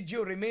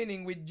residue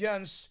remaining with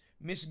John's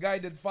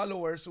misguided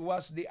followers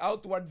was the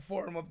outward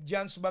form of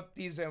John's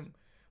baptism,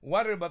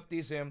 water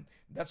baptism.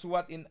 That's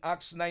what in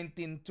Acts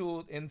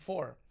 19:2 and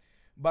 4.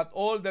 But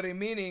all the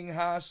remaining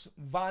has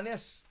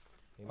vanished.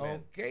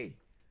 Okay.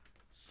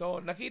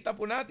 So nakita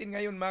po natin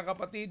ngayon, mga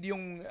kapatid,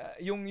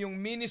 yung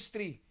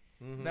ministry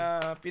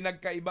na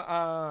pinagkaiba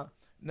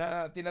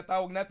na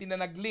tinatawag natin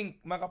na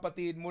nag-link, mga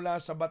kapatid, mula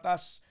sa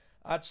batas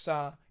at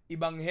sa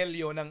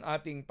ebanghelyo ng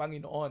ating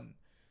Panginoon.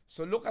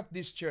 So look at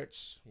this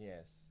church.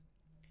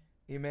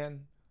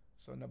 Amen.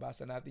 So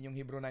nabasa natin yung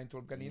Hebrew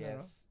 9:12 kanina,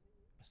 no?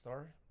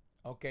 Pastor.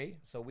 Okay.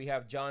 So we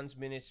have John's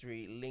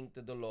ministry linked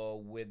to the law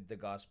with the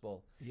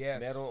gospel. Yes.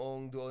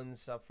 Merong doon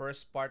sa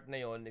first part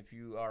na yon, if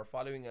you are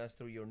following us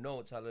through your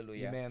notes,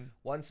 hallelujah. Amen.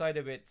 One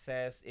side of it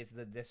says it's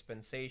the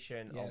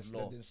dispensation of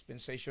law. The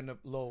dispensation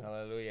of law.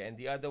 Hallelujah. And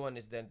the other one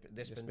is the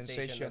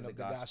dispensation of the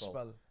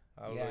gospel.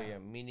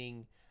 Hallelujah.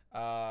 Meaning,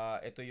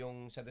 ito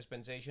yung sa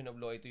dispensation of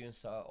law, ito yung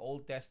sa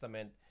Old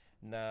Testament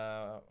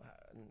na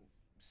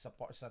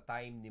sa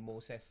time ni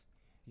Moses.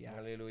 Yeah.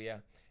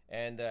 Hallelujah.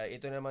 And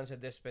ito naman sa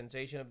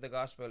dispensation of the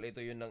gospel, ito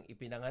yung nang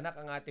ipinanganak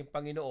ang ating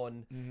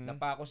Panginoon,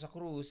 napako sa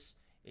krus,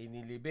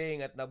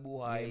 inilibing at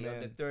nabuhay on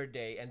the third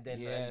day, and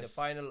then in the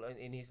final,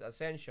 in His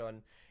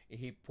ascension,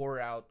 He poured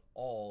out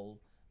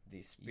all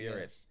the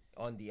Spirit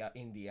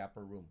in the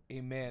upper room.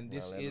 Amen.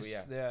 This is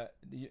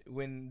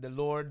when the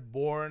Lord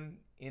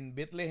born in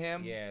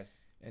Bethlehem.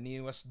 Yes. And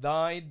He was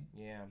died.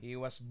 Yeah. He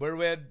was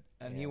buried,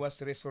 and He was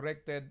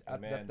resurrected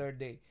at the third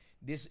day.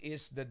 This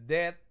is the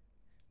death,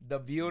 the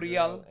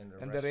burial,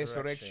 and the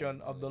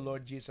resurrection of the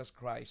Lord Jesus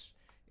Christ.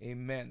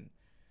 Amen.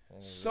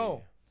 Hallelujah.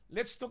 So,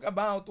 let's talk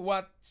about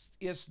what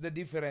is the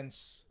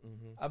difference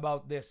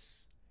about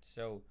this.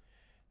 So,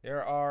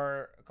 there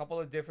are a couple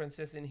of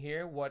differences in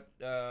here. What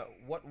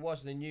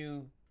was the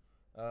new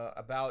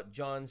about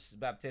John's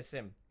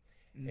baptism?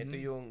 Ito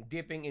yung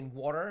dipping in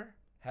water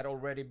had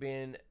already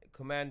been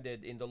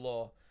commanded in the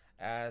law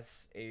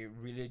as a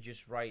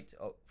religious rite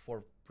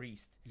for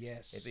priest.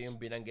 Yes. Ito yung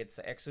binanggit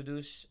sa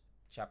Exodus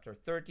chapter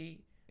 30,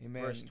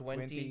 verse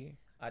 20,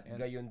 at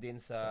gayon din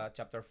sa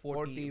chapter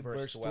 40,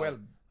 verse 12.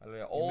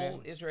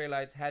 All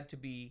Israelites had to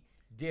be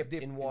dipped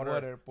in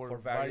water for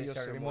various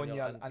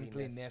ceremonial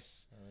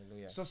uncleanness.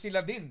 So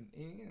sila din,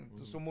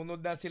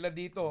 sumunod na sila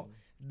dito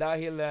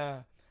dahil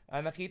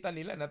nakita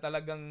nila na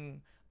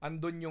talagang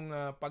andun yung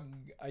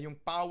yung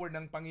power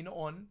ng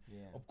Panginoon.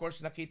 Of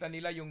course, nakita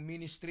nila yung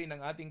ministry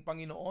ng ating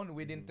Panginoon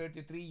within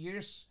 33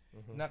 years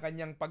na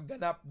kanyang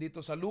pagganap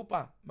dito sa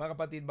lupa, mga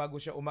kapatid, bago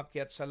siya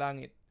umakyat sa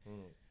langit.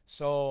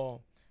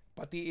 So,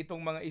 pati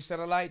itong mga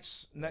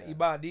Israelites na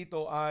iba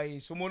dito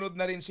ay sumunod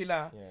na rin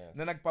sila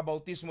na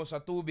nagpabautismo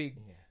sa tubig.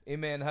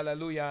 Amen.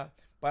 Hallelujah.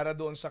 Para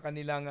doon sa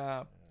kanilang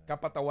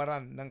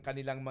kapatawaran ng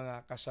kanilang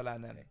mga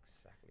kasalanan.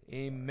 Exactly.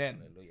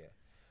 Amen. Hallelujah.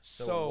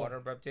 So,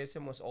 water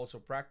baptism was also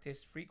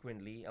practiced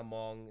frequently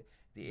among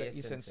the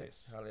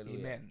essences.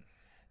 Hallelujah. Amen.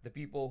 The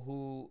people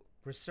who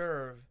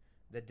preserve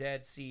the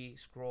Dead Sea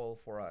Scroll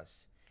for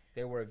us.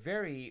 They were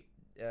very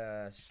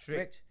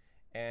strict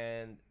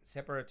and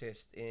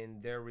separatist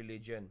in their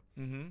religion.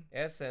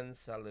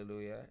 Essence,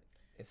 hallelujah.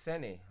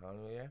 Essene,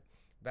 hallelujah.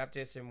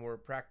 Baptism were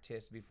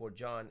practiced before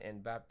John,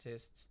 and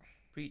Baptists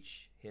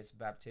preach his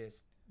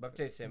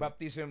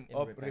baptism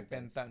of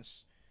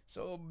repentance.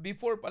 So,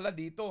 before pala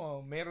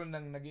dito, meron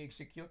nang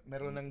nag-execute,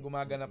 meron nang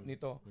gumaganap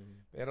nito.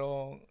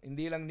 Pero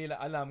hindi lang nila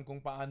alam kung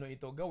paano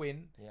ito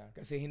gawin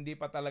kasi hindi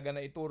pa talaga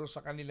na ituro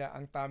sa kanila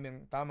ang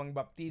tamang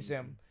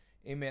baptism.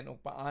 Amen. O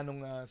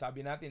paanong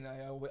sabi natin,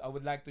 I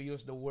would like to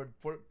use the word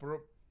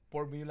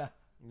formula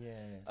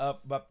of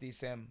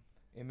baptism.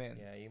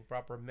 Amen. Yeah, yung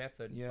proper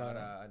method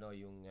para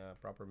yung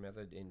proper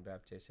method in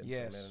baptism.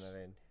 Yes. So, meron na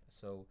rin.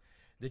 So,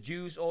 the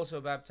Jews also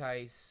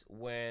baptized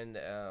when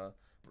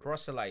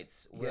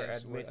proselytes were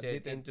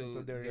admitted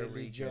into their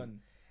religion.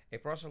 A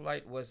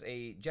proselyte was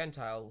a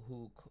Gentile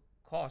who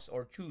caused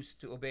or chose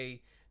to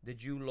obey the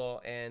Jew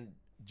law and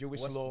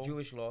Jewish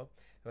law,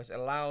 was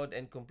allowed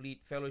and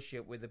complete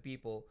fellowship with the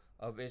people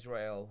of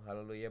Israel,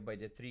 hallelujah, by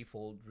the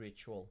threefold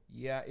ritual.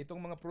 Yeah, itong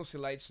mga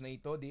proselytes na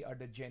ito, they are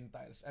the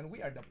Gentiles, and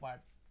we are the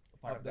part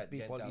of the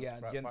people.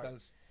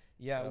 Gentiles.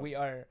 Yeah, so,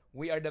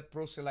 we are that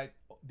proselyte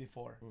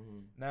before.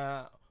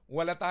 Na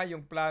wala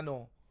tayong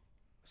plano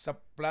sa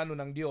plano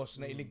ng Diyos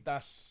na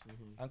iligtas.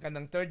 Ang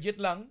kanang target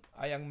lang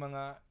ay ang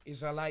mga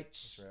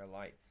Israelites.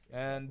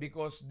 And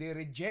because they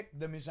reject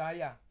the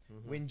Messiah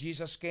when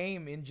Jesus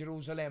came in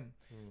Jerusalem.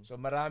 So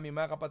marami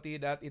mga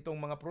kapatid at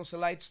itong mga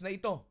proselytes na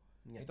ito,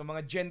 itong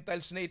mga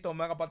Gentiles na ito,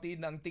 mga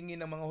kapatid, na ang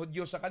tingin ng mga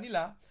Hudyo sa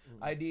kanila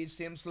ay it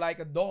seems like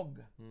a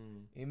dog.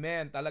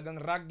 Amen. Talagang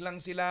rag lang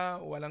sila,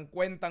 walang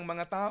kwentang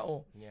mga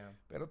tao.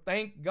 Pero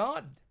thank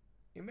God.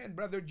 Amen,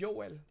 Brother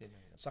Joel.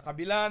 Sa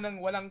kabila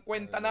ng walang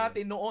kwenta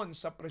natin noon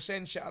sa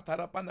presensya at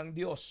harapan ng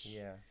Diyos,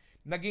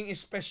 naging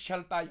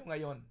special tayo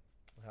ngayon.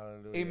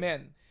 Hallelujah.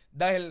 Amen.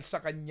 Dahil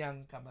sa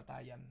kanyang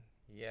kamatayan.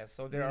 Yes,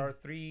 so there are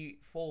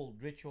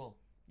threefold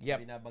ritual na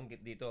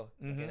binabanggit dito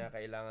na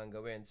kinakailangan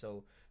gawin.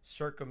 So,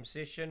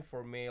 circumcision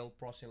for male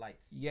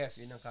proselytes.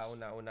 Yes. Yun ang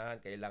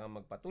kauna-unahan.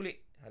 Kailangan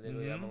magpatuli.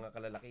 Hallelujah, mga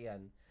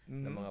kalalakihan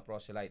ng mga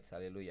proselytes.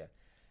 Hallelujah.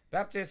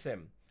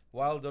 Baptism.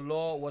 While the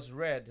law was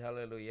read,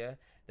 hallelujah,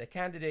 the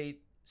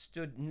candidate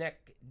stood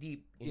neck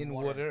deep in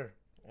water.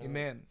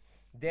 Amen.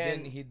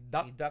 Then he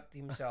ducked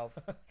himself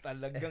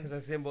talagang as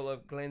a symbol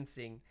of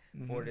cleansing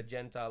for the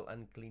Gentile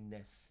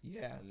uncleanness.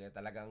 Yeah.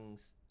 Talagang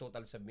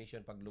total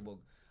submission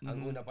paglubog.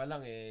 Ang una pa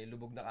lang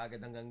lubog na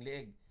kagad hanggang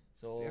liig.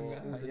 So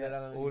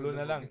ulo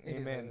na lang.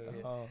 Amen.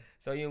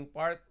 So yung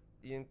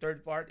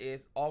third part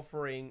is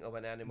offering of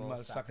an animal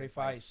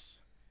sacrifice.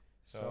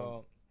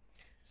 So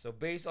So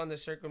based on the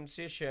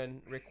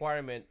circumcision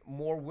requirement,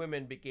 more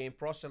women became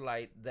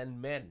proselyte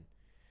than men.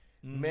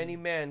 Many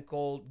men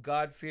called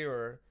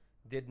God-fearer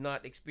did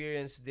not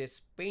experience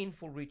this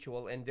painful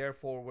ritual and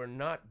therefore were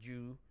not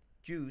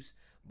Jews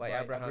by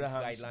Abraham's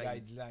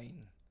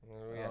guidelines.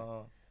 Oh,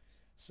 yeah.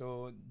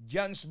 So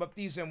John's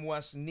baptism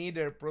was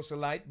neither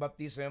proselyte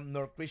baptism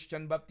nor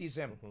Christian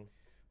baptism.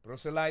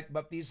 Proselyte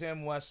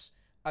baptism was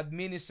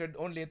administered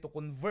only to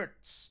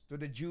converts to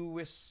the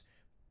Jewish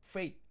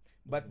faith.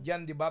 But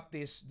John the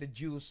Baptist, the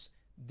Jews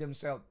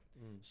themselves.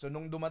 So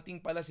nung dumating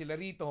pala sila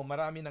rito,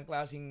 marami ng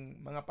klaseng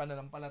mga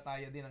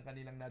pananampalataya din ang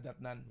kanilang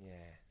nadatnan.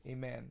 Yes.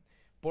 Amen.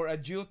 For a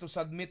Jew to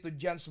submit to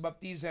John's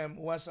baptism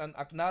was an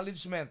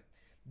acknowledgement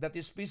that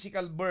his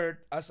physical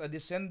birth as a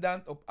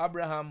descendant of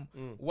Abraham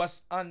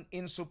was an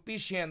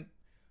insufficient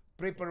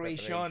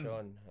preparation.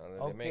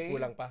 Okay. May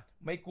kulang pa.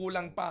 May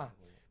kulang pa.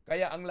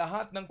 Kaya ang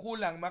lahat ng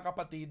kulang, mga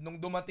kapatid, nung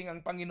dumating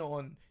ang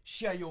Panginoon,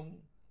 siya yung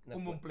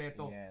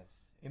kumumpleto.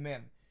 Yes.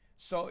 Amen.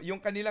 So, yung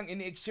kanilang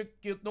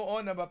ini-execute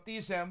noon na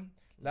baptism,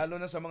 lalo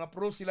na sa mga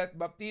proselyte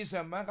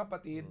baptism, mga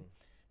kapatid,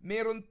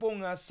 meron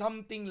pong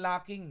something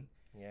lacking.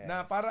 Yes.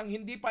 Na parang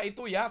hindi pa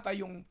ito yata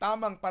yung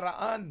tamang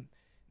paraan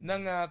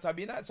ng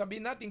sabi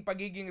nating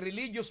pagiging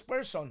religious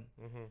person.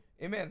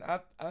 Amen.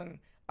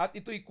 At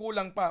ito'y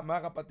kulang pa,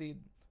 mga kapatid.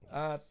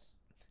 At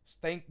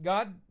thank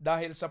God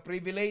dahil sa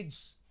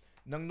privilege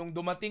nung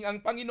dumating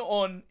ang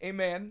Panginoon,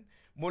 amen,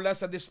 mula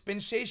sa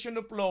dispensation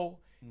of law,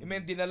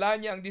 amen, dinala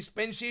niya ang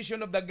dispensation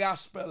of the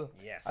gospel.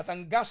 Yes. At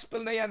ang gospel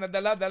na yan,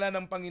 nadala-dala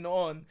ng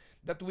Panginoon,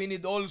 that we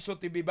need also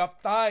to be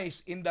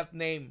baptized in that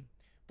name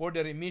for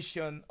the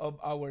remission of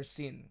our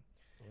sin.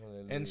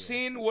 Hallelujah. And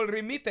sin will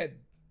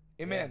remitted,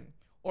 amen,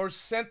 or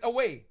sent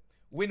away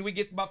when we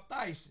get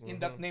baptized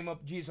in that name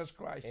of Jesus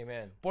Christ.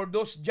 Amen. For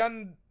those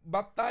John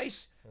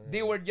baptized,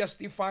 they were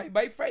justified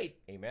by faith.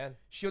 Amen.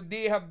 Should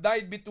they have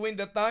died between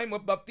the time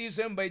of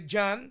baptism by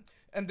John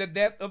and the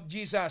death of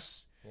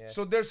Jesus? Yes.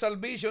 So their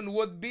salvation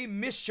would be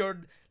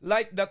measured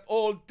like that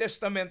Old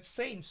Testament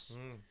saints.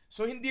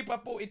 So hindi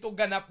pa po ito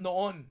ganap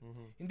noon.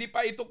 Hindi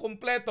pa ito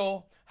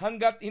kumpleto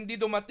hanggat hindi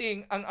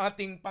dumating ang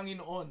ating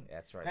Panginoon.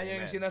 That's right. Kaya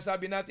Amen. yung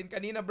sinasabi natin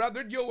kanina,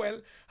 Brother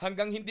Joel,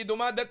 hanggang hindi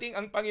dumadating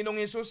ang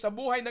Panginoong Hesus sa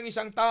buhay ng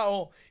isang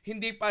tao,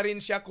 hindi pa rin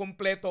siya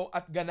kumpleto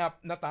at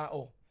ganap na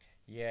tao.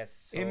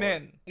 Yes. So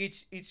Amen.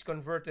 Each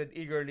converted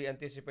eagerly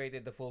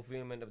anticipated the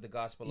fulfillment of the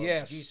gospel of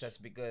Yes. Jesus,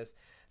 because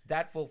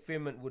that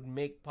fulfillment would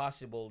make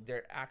possible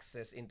their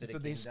access into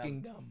the this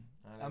kingdom.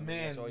 kingdom.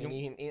 Amen. So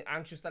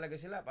anxious talaga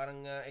sila,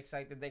 parang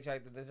excited na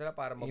sila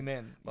para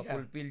Amen.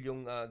 ma-fulfill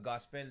yung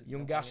gospel.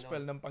 Yung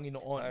gospel ng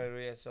Panginoon.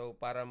 Hallelujah. So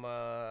para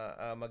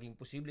maging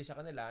posible sa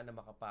kanila na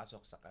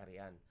makapasok sa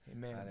kaharian.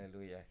 Amen.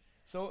 Hallelujah.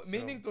 So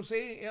meaning to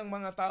say, ang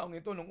mga taong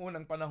ito nung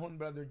unang panahon,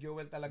 Brother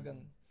Joel,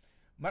 talagang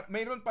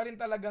mayroon pa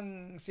rin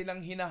talagang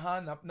silang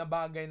hinahanap na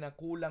bagay na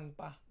kulang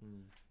pa.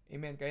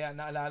 Amen. Kaya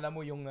naalala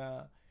mo yung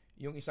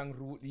isang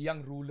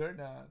young ruler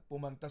na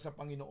pumunta sa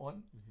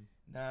Panginoon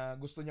na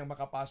gusto niyang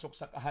makapasok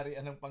sa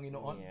kaharian ng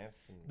Panginoon.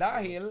 Yes.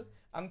 Dahil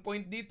ang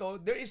point dito,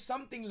 there is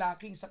something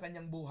lacking sa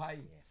kanyang buhay.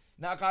 Yes.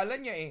 Na akala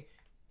niya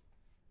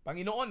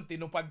Panginoon,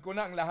 tinupad ko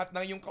na ang lahat ng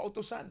iyong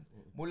kautusan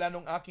mula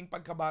nung aking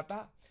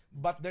pagkabata,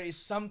 but there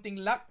is something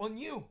lack on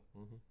you.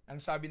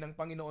 Ang sabi ng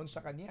Panginoon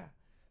sa kanya.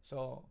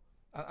 So,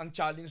 ang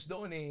challenge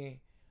doon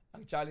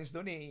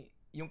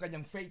yung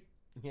kanyang faith.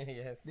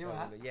 Yes. Di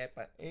ba? Yeah,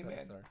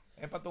 Amen. Pastor.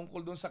 Patungkol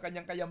doon sa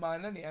kanyang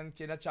kayamanan, ang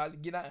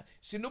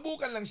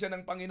sinubukan lang siya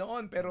ng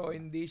Panginoon pero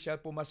hindi siya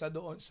pumasa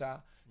doon sa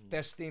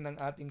testing ng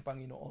ating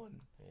Panginoon.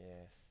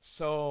 Yes.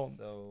 So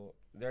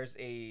there's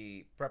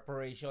a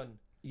preparation.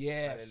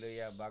 Yes.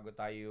 Hallelujah. Bago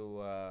tayo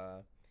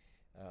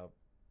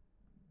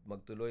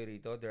magtuloy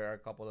rito, there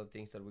are a couple of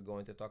things that we're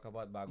going to talk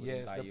about bago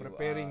yes, tayo the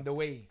preparing the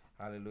way.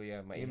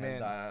 Hallelujah.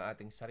 Maihanda ang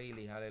ating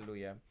sarili.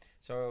 Hallelujah.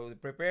 So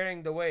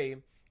preparing the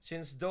way,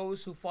 since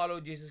those who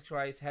follow Jesus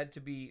Christ had to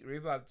be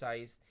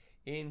rebaptized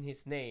in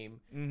His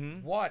name,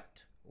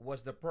 what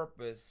was the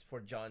purpose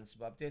for John's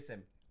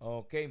baptism?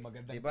 Okay,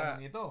 magandang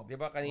tanong ito.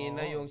 Diba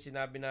kanina yung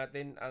sinabi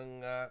natin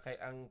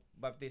ang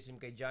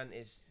baptism kay John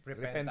is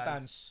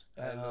repentance.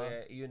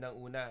 Yun ang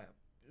una,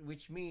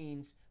 which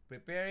means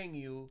preparing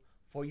you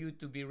for you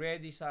to be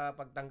ready sa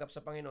pagtanggap sa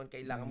Panginoon.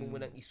 Kailangan mo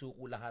munang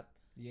isuko lahat.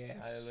 Yes.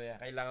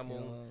 Kailangan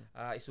mong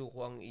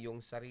isuko ang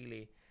iyong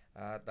sarili.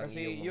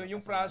 Kasi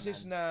yung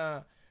process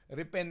na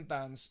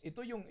repentance,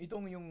 itong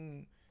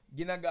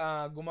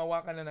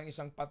gumawa ka na ng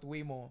isang pathway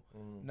mo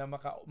na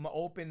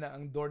ma-open na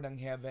ang door ng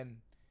heaven.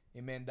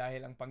 Amen.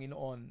 Dahil ang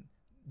Panginoon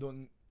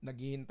doon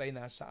naghihintay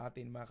na sa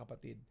atin, mga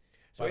kapatid.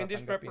 So in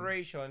this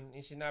preparation,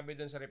 yung sinabi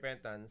doon sa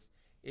repentance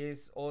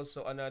is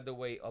also another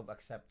way of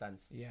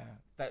acceptance. Yeah.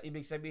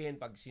 Ibig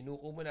sabihin, pag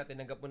sinuko mo na,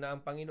 tinanggap mo na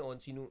ang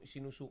Panginoon,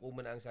 sinusuko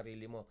mo na ang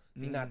sarili mo,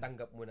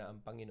 tinatanggap mo na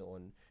ang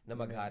Panginoon na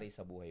maghari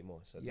sa buhay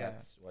mo. So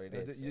that's what it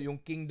is. Yung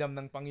kingdom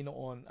ng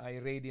Panginoon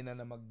ay ready na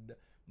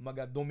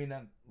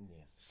mag-dominant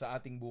sa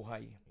ating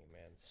buhay.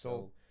 Amen.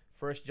 So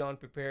 1 John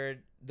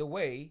prepared the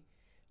way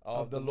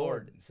of the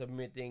Lord,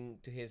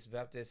 submitting to His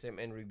baptism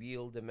and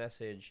revealed the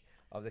message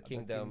of the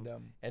kingdom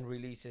and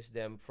releases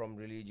them from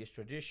religious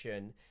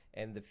tradition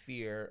and the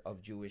fear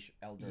of Jewish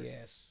elders.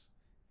 Yes.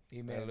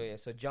 Amen. Hallelujah.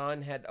 So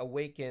John had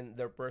awakened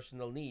their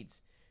personal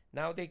needs.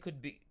 Now they could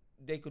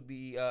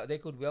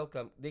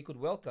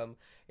welcome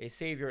a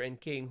savior and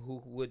king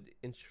who would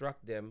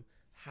instruct them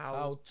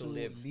how to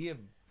live.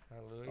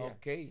 Hallelujah.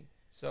 Okay.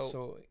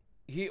 So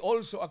he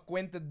also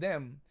acquainted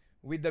them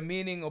with the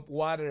meaning of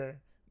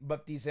water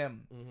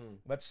baptism.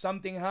 But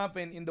something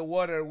happened in the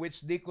water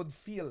which they could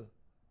feel.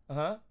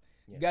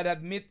 Yes. God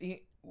had met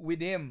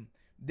with him.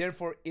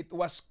 Therefore, it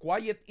was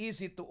quite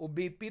easy to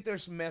obey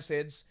Peter's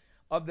message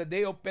of the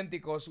day of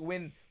Pentecost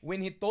when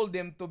he told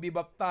them to be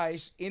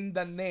baptized in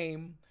the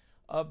name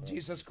of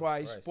Jesus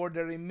Christ for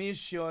the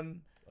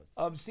remission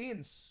of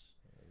sins.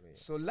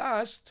 So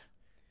last,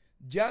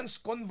 John's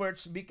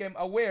converts became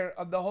aware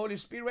of the Holy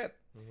Spirit.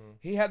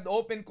 He had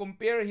often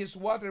compared his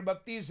water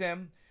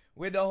baptism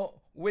with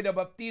a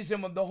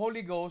baptism of the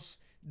Holy Ghost,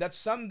 that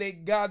someday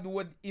God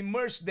would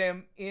immerse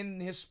them in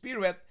His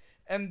Spirit,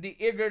 and they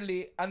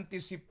eagerly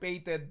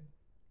anticipated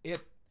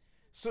it.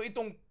 So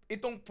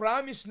itong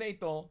promise na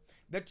ito,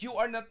 that you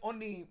are not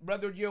only,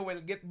 Brother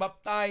Joel, get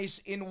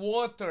baptized in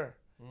water,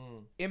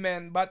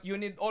 amen, but you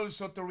need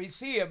also to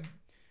receive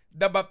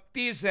the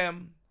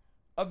baptism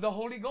of the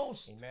Holy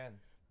Ghost. Amen.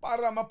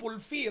 Para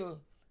mapulfill,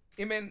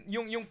 amen,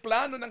 yung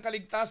plano ng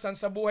kaligtasan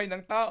sa buhay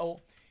ng tao.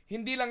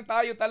 Hindi lang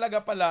tayo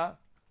talaga pala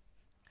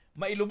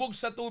mailubog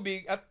sa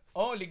tubig at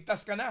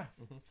ligtas ka na.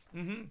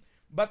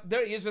 But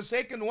there is a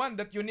second one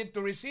that you need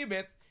to receive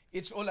it.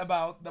 It's all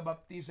about the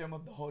baptism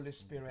of the Holy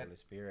Spirit. Holy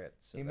Spirit.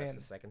 So Amen.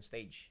 That's the second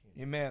stage.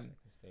 Amen.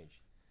 Second stage.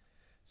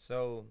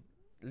 So,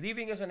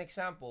 leaving as an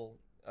example,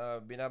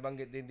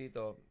 binabanggit din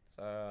dito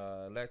sa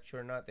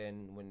lecture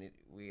natin when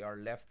we are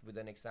left with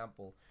an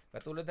example.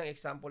 Katulad ng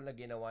example na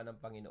ginawa ng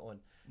Panginoon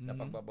na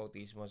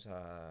pagbabautismo sa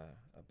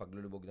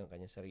paglulubog ng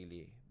kanyang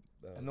sarili.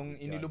 Anong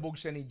inilubog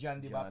siya ni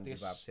John the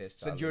Baptist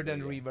sa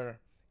Jordan River.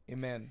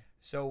 Amen.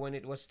 So when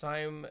it was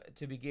time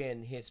to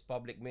begin his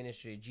public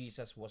ministry,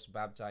 Jesus was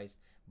baptized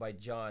by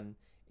John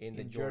in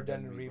the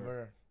Jordan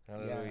River.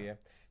 Hallelujah. Yeah.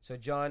 So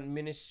John's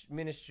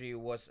ministry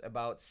was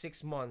about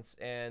 6 months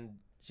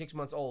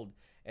old,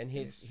 and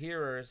his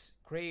hearers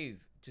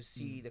craved to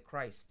see the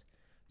Christ.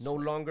 No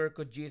longer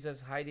could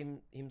Jesus hide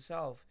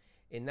himself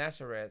in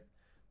Nazareth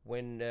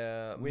when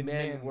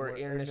men were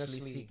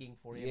earnestly seeking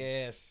for him.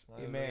 Yes.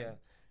 Amen.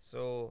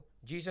 So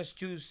Jesus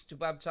chose to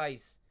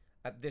baptize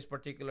at this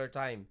particular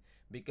time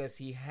because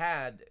he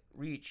had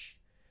reached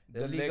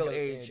the legal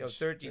age of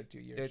 30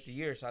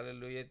 years,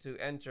 hallelujah, to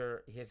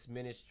enter his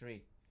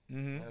ministry.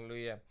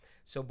 Hallelujah.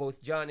 So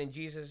both John and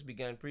Jesus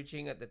began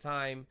preaching at the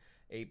time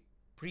a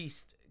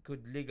priest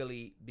could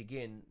legally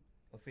begin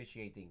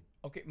officiating.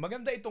 Okay,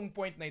 maganda itong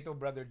point na ito,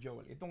 Brother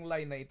Joel. Itong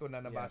line na ito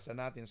na nabasa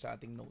natin sa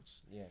ating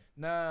notes.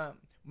 Na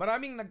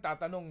maraming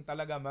nagtatanong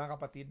talaga, mga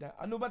kapatid, na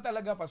ano ba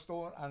talaga,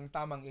 Pastor, ang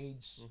tamang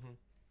age?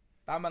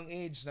 Tamang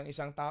age ng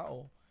isang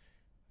tao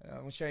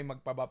kung siya ay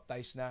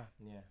magpabaptize na.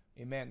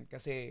 Amen.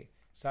 Kasi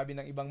sabi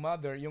ng ibang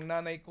mother, yung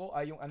nanay ko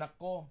ay yung anak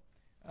ko,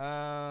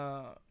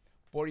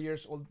 4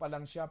 years old pa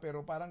lang siya,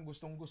 pero parang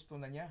gustong-gusto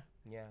na niya.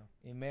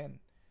 Amen.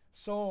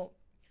 So,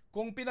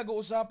 kung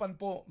pinag-uusapan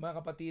po,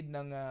 mga kapatid,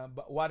 ng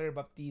water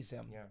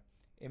baptism,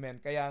 amen,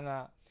 kaya nga,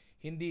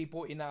 hindi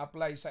po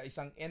ina-apply sa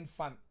isang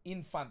infant,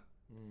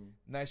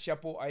 na siya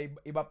po ay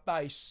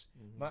i-baptize,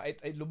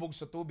 ay lubog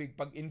sa tubig.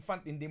 Pag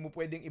infant, hindi mo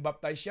pwedeng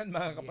i-baptize yan,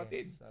 mga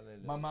kapatid.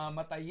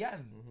 Mamamatay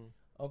yan.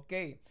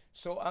 Okay.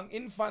 So, ang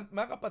infant,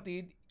 mga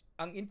kapatid,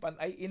 ang infant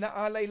ay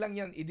inaalay lang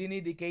yan,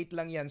 idinedicate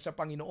lang yan sa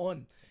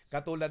Panginoon.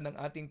 Katulad ng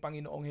ating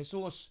Panginoong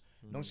Jesus,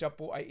 nung siya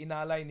po ay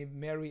inalay ni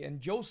Mary and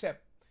Joseph.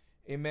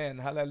 Amen.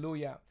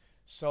 Hallelujah.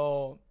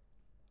 So,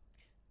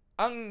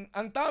 ang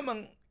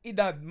tamang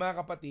edad,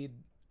 mga kapatid,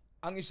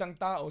 ang isang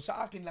tao,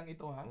 sa akin lang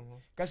ito ha,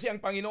 kasi ang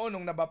Panginoon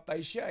nung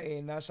nabaptize siya,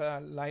 nasa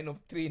line of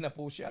 3 na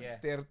po siya,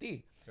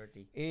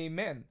 30.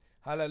 Amen.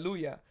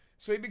 Hallelujah.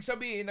 So, ibig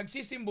sabihin,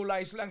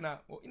 nagsisimbolize lang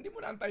na, hindi mo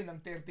na antay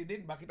ng 30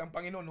 din. Bakit ang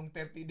Panginoon nung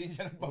 30 din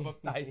siya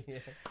nagpabaptize?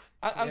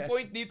 Ang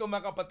point dito,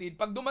 mga kapatid,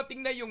 pag dumating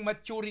na yung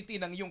maturity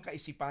ng iyong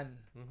kaisipan,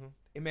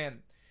 amen,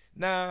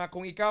 na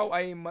kung ikaw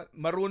ay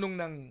marunong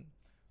ng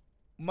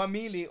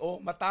mamili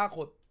o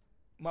matakot,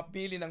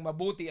 mapili ng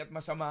mabuti at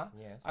masama,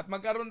 at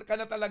magkaroon ka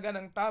na talaga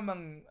ng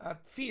tamang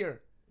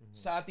fear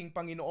sa ating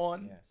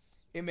Panginoon,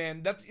 amen,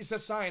 that is a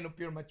sign of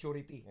pure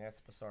maturity.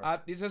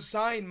 At is a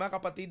sign,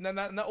 mga kapatid, na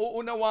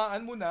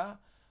nauunawaan mo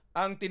na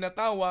ang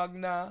tinatawag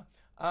na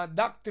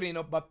doctrine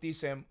of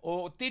baptism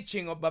o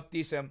teaching of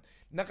baptism,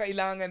 na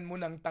kailangan mo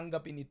nang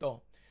tanggapin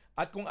ito.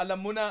 At kung alam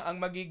mo na ang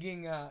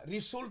magiging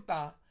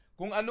resulta,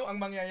 kung ano ang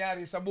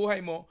mangyayari sa buhay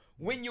mo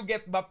when you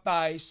get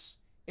baptized,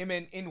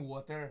 amen, in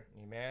water.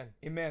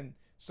 Amen.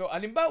 So,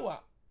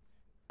 alimbawa,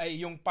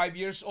 ay yung 5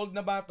 years old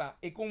na bata,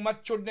 kung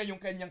matured na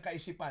yung kanyang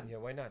kaisipan.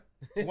 Why not?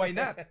 Why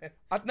not?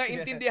 At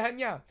naintindihan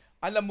niya,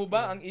 alam mo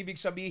ba ang ibig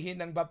sabihin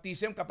ng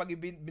baptism kapag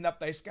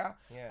binaptize ka?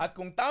 At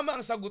kung tama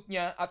ang sagot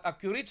niya at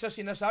accurate sa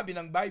sinasabi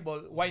ng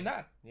Bible, why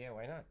not?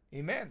 Why not?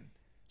 Amen.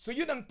 So,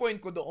 yun ang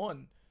point ko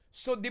doon.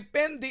 So,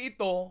 depende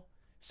ito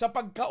sa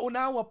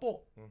pagkaunawa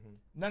po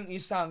ng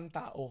isang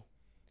tao.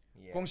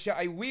 Yes. Kung siya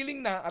ay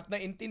willing na at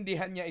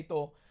naintindihan niya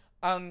ito,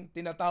 ang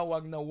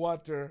tinatawag na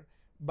water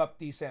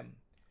baptism.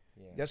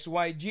 Yeah. That's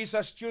why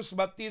Jesus chose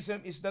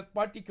baptism is that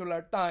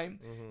particular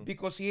time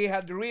because he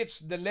had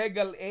reached the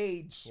legal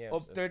age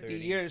of 30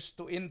 years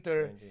to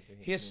enter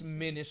his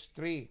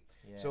ministry.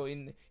 Yes. So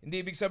hindi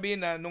ibig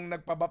sabihin na nung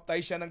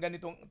nagpabaptize siya ng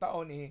ganitong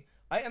taon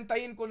ay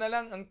antayin ko na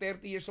lang ang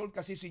 30 years old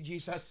kasi si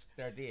Jesus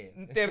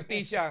 30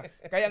 siya.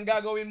 Kaya ang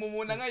gagawin mo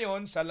muna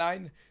ngayon sa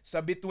line sa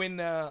between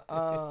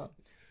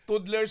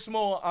toddlers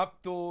mo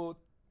up to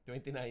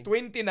 29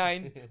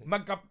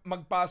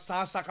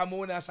 magpasasa ka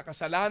muna sa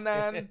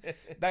kasalanan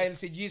dahil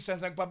si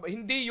Jesus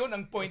hindi yun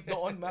ang point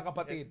doon, mga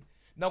kapatid.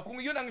 Yes. Now kung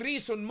yun ang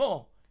reason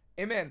mo,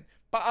 amen,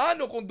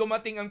 paano kung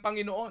dumating ang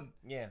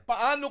Panginoon? Yeah.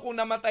 Paano kung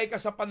namatay ka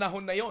sa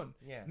panahon na yon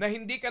na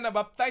hindi ka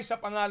nabaptize sa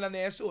pangalan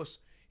ni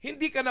Jesus?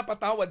 Hindi ka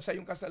napatawad sa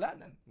iyong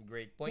kasalanan.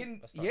 Great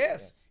point, Pastor.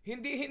 Yes.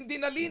 Hindi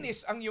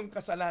nalinis ang iyong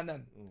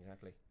kasalanan.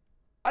 Exactly.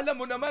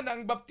 Alam mo naman na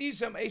ang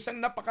baptism ay isang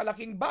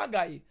napakalaking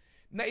bagay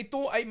na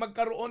ito ay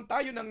magkaroon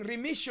tayo ng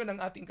remission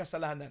ng ating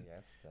kasalanan.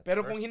 Yes,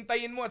 pero kung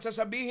hintayin mo at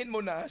sasabihin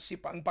mo na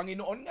ang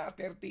Panginoon nga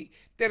 30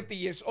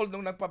 years old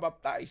nung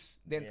nagpabaptize,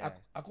 then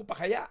ako pa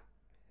kaya?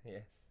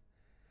 Yes.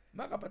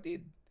 Mga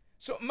kapatid.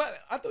 So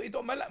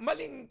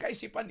maling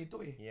kaisipan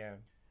ito eh.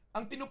 Yeah.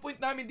 Ang pinupoint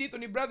namin dito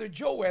ni Brother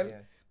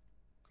Joel,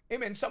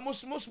 amen, sa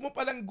musmus mo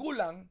palang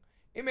gulang,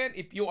 amen,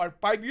 if you are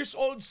 5 years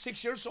old, 6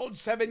 years old,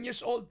 7 years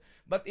old,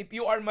 but if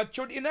you are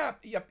matured enough,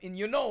 and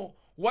you know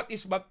what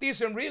is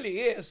baptism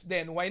really is,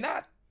 then why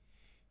not?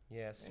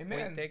 Yes,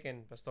 amen. Point taken,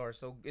 Pastor.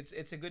 So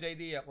it's a good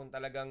idea kung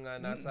talagang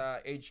nasa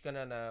age ka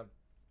na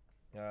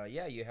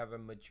you have a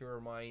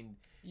mature mind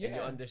and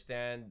you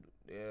understand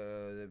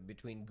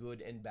between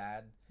good and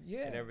bad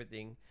and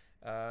everything.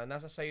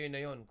 Nasa sayo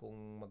na yon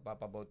kung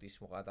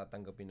magpapabautismo ka,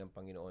 tatanggapin ng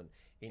Panginoon.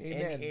 In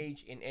any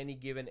age, in any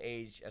given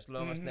age, as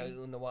long as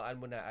naunawaan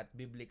mo na at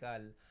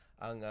biblical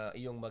ang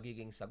iyong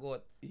magiging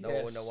sagot,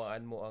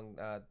 naunawaan mo ang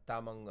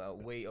tamang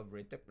way of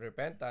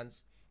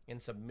repentance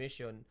and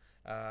submission,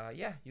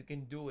 you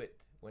can do it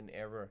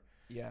whenever.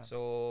 Yeah.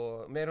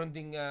 So, meron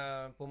ding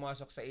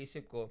pumasok sa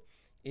isip ko,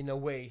 in a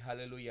way,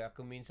 hallelujah,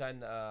 kung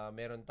minsan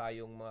meron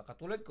tayong mga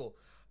katulad ko,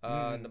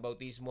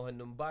 nabautismohan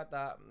ng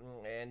bata,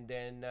 and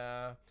then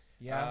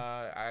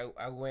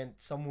I went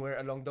somewhere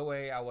along the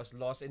way. I was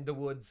lost in the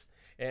woods,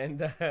 and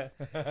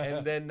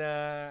then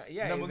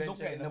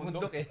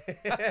namundok eh.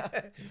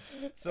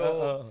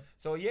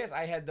 So yes,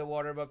 I had the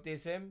water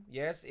baptism.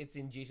 Yes, it's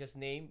in Jesus'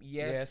 name.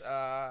 Yes,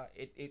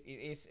 it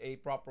is a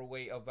proper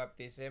way of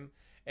baptism.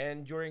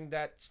 And during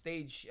that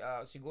stage,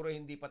 siguro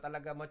hindi pa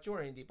talaga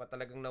mature, hindi pa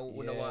talagang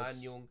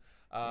nauunawaan yung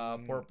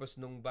purpose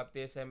nung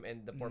baptism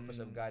and the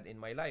purpose of God in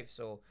my life.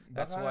 So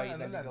that's why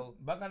naligaw.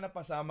 Baka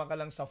napasama ka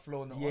lang sa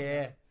flow noon.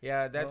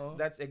 Yeah,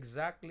 that's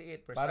exactly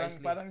it,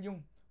 precisely. Parang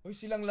yung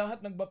silang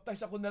lahat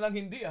nagbaptize, ako na lang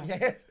hindi ah.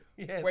 Yes.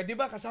 Pwede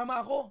ba kasama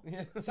ako?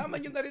 Sama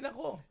niyo na rin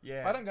ako.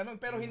 Yeah. Parang ganun,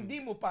 pero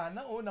hindi mo pa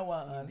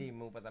naunawaan. Hindi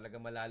mo pa talaga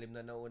malalim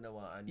na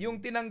naunawaan. Yung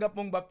tinanggap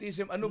mong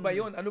baptism, ano ba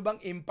 'yon? Ano bang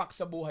impact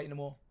sa buhay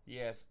mo?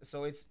 Yes.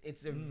 So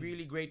it's a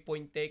really great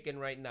point taken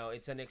right now.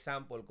 It's an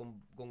example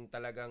kung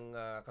talagang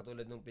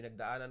katulad nung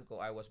pinagdaanan ko,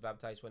 I was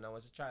baptized when I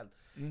was a child.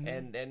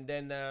 And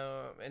then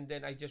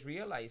I just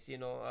realized,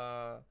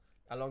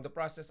 along the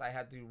process, I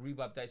had to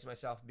rebaptize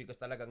myself because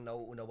talagang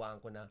nauunawaan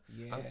ko na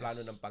ang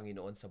plano ng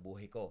Panginoon sa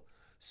buhay ko.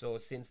 So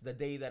since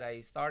day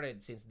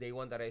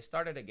one that I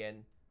started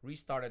again,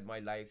 restarted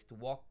my life to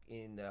walk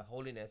in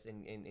holiness,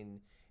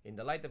 in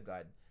the light of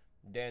God,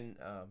 then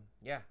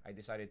I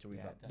decided to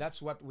rebaptize.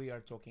 That's what we are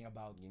talking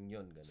about.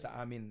 Yun,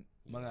 sa amin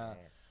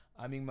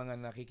aming mga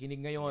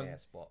nakikinig ngayon.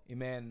 Yes po.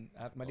 Amen.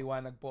 At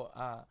maliwanag po.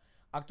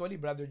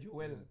 Actually, Brother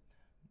Joel,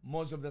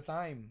 most of the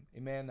time,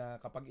 amen,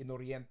 kapag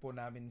inorient po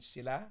namin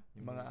sila,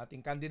 yung mga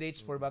ating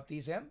candidates for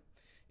baptism,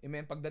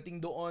 amen,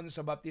 pagdating doon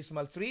sa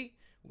baptismal tree,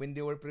 when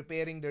they were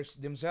preparing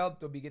themselves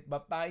to get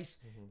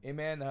baptized,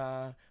 amen,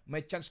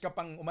 may chance ka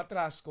pang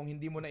umatras kung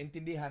hindi mo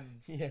naintindihan.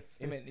 Yes.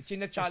 Amen.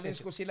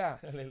 China-challenge ko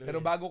sila. Pero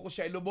bago ko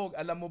siya ilubog,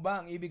 alam mo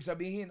ba ang ibig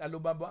sabihin? Ano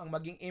ba ang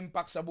maging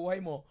impact sa buhay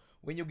mo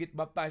when you get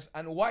baptized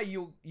and why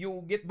you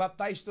get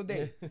baptized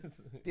today?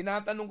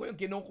 Tinatanong ko yung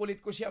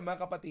kinukulit ko siya,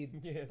 mga kapatid.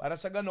 Yes. Para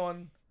sa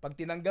ganon, pag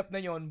tinanggap na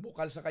yon,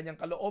 bukal sa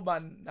kanyang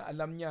kalooban na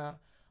alam niya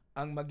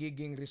ang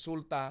magiging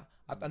resulta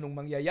at anong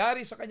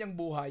mangyayari sa kanyang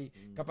buhay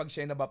kapag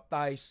siya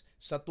nabaptize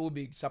sa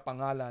tubig sa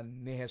pangalan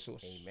ni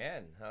Jesus.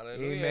 Amen.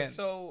 Hallelujah. Amen.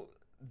 So,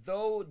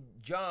 though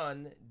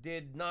John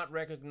did not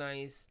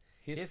recognize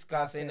his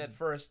cousin at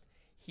first,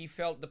 he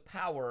felt the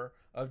power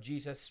of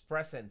Jesus'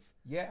 presence.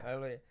 Yeah.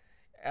 Hallelujah.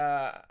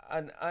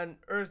 An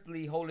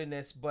unearthly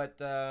holiness, but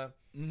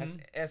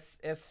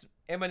as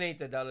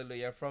emanated,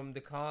 hallelujah, from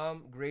the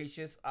calm,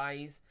 gracious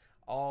eyes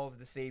of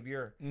the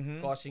Savior,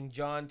 causing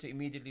John to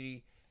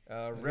immediately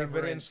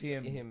reverence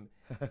him.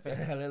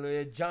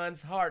 Hallelujah.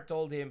 John's heart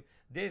told him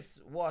this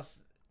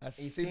was a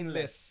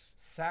sinless,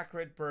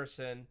 sacred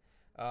person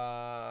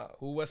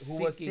who was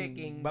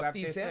seeking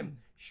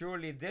baptism.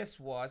 Surely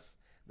this was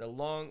the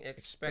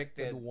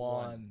long-expected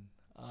one.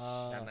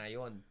 Siya na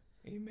yun.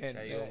 Amen.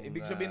 Yung,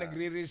 Ibig sabihin,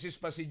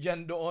 nagre-resist pa si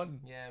John doon.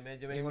 Yeah,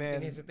 medyo may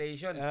konting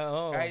hesitation.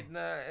 Kahit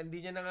na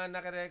hindi niya na nga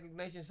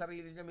nakarecognize yung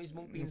sarili niya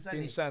mismong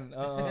pinsan.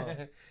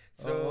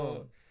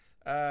 So,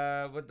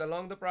 but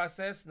along the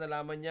process,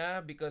 nalaman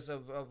niya because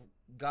of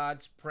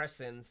God's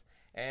presence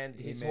and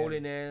His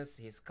holiness,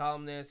 His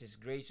calmness, His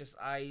gracious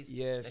eyes,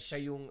 na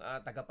siya yung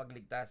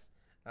tagapagligtas.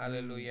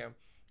 Hallelujah.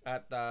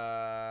 At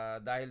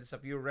dahil sa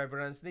pure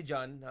reverence ni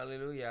John,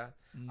 hallelujah,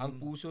 ang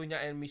puso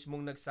niya ay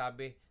mismong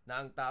nagsabi na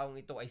ang taong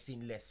ito ay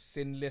sinless.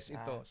 Sinless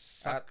ito.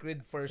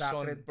 Sacred person.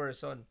 Sacred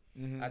person.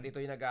 At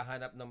ito'y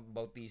naghahanap ng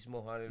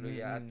bautismo.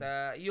 Hallelujah.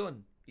 At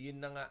yun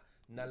na nga,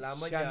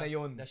 nalaman niya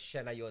na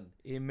siya na yun.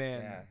 Amen.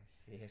 Yeah,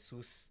 si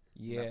Jesus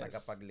na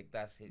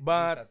tagapagligtas.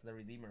 But, Jesus the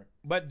Redeemer.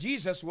 But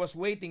Jesus was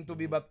waiting to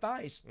be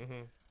baptized.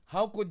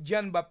 How could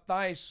John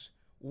baptize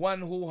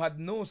one who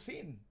had no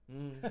sin?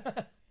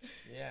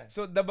 Yeah.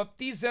 So the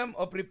baptism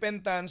of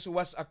repentance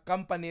was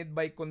accompanied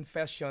by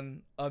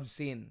confession of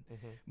sin.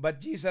 But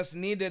Jesus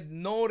needed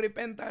no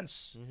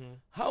repentance.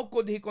 How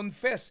could he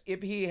confess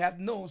if he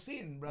had no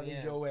sin, Brother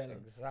Joel?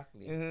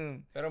 Exactly.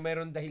 Pero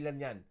meron dahilan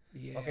yan.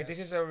 Yes. Okay,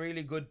 this is a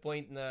really good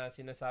point na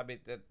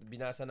sinasabi at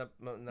binasa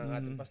ng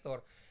ating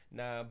pastor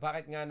na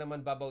bakit nga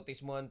naman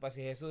babautismohan pa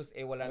si Jesus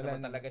wala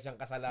naman talaga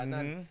siyang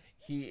kasalanan.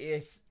 He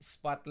is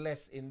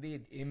spotless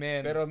indeed.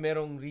 Amen. Pero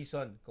merong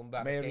reason kung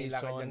bakit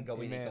kailangan niyang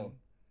gawin ito.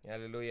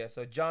 Hallelujah.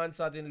 So John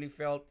suddenly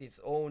felt his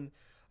own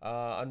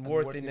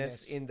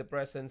unworthiness in the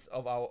presence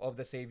of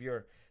the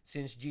Savior,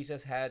 since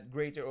Jesus had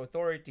greater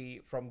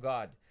authority from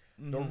God.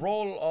 The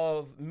role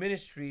of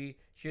ministry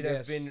should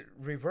have been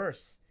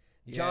reversed.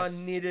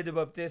 John needed the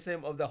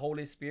baptism of the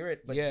Holy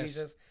Spirit, but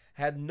Jesus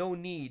had no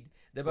need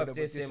the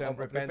baptism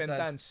of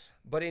repentance.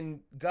 But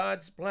in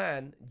God's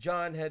plan,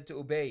 John had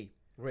to obey.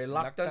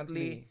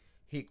 Reluctantly,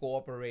 he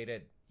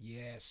cooperated.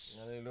 Yes.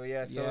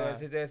 Hallelujah. So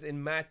as it says in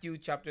Matthew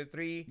chapter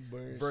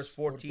 3, verse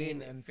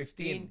 14 and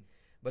 15,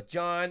 but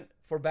John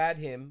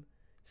forbade him,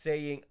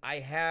 saying,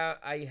 I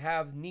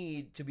have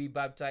need to be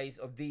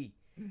baptized of thee,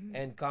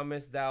 and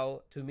comest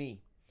thou to me?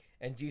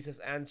 And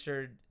Jesus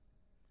answered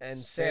and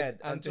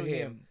said unto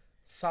him,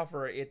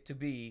 Suffer it to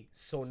be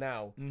so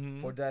now,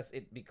 for thus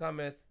it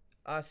becometh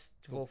us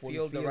to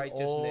fulfill the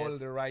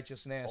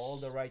righteousness. All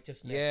the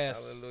righteousness. Yes.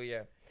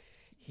 Hallelujah.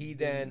 He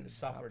then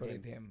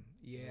suffered him.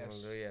 Yes.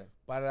 Hallelujah.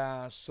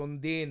 Para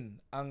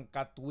sundin ang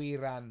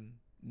katwiran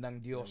ng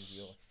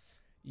Diyos.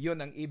 Yun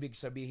ang ibig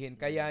sabihin.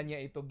 Kaya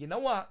niya ito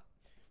ginawa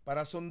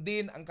para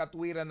sundin ang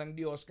katwiran ng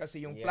Diyos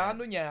kasi yung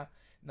plano niya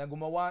na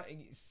gumawa,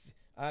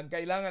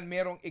 kailangan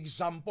merong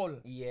example.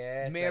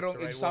 Yes, merong that's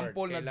the right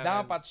example word. Na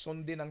dapat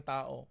sundin ng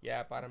tao.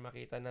 Yeah, para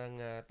makita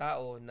ng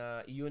tao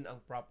na iyon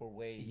ang proper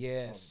way.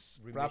 Yes,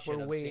 of proper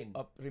way sin.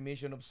 of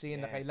remission of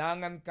sin, na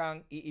kailangan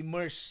kang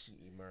i-immerse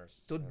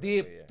to Hallelujah.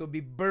 deep, to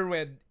be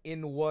buried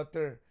in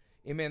water.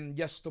 Amen.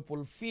 Just to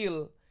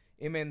fulfill,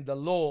 amen, the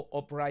law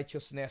of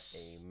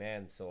righteousness.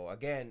 Amen. So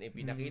again,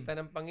 ipinakita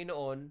ng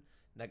Panginoon,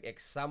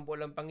 nag-example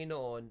ang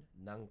Panginoon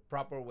ng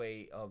proper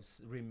way of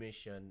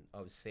remission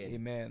of sin.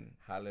 Amen.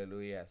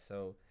 Hallelujah.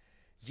 So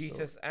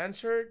Jesus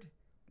answered.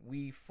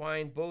 We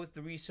find both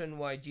the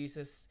reason why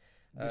Jesus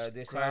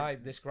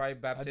described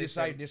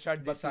baptism.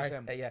 Desired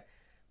baptism.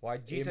 Why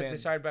Jesus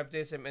desired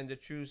baptism and the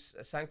true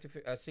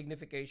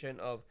signification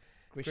of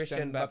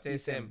Christian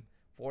baptism.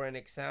 For an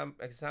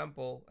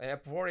example,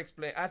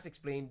 as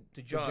explained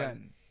to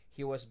John,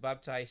 he was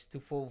baptized to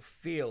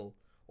fulfill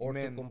or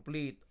to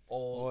complete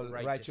all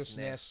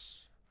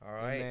righteousness. All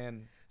right.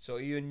 Amen.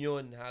 So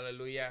yun.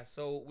 Hallelujah.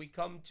 So we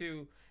come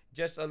to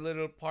just a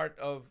little part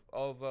of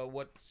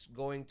what's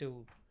going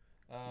to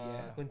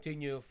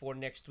continue for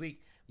next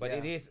week. But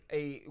it is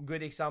a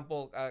good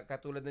example.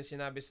 Katulad ng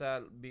sinabi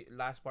sa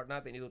last part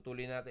natin,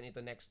 itutuloy natin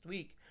ito next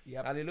week.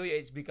 Yep. Hallelujah.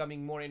 It's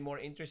becoming more and more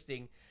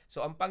interesting.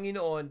 So ang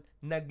Panginoon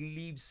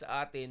nag-leave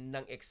sa atin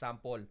ng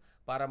example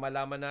para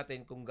malaman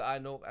natin kung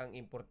gaano ang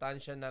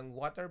importansya ng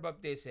water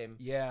baptism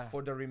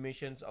for the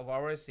remissions of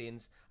our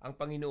sins. Ang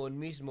Panginoon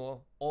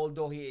mismo,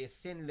 although He is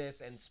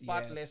sinless and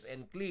spotless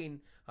and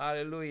clean,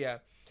 hallelujah,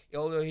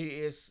 although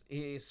He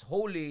is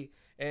holy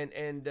and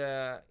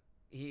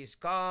He is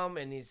calm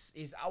and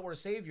is our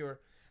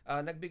Savior,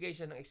 nagbigay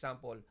siya ng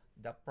example,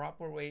 the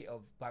proper way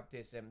of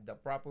baptism, the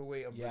proper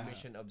way of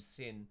remission of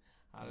sin.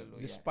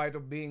 Hallelujah. Despite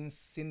of being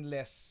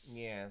sinless.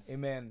 Yes.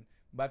 Amen.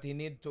 But he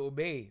need to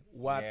obey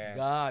what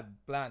God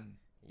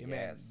planned.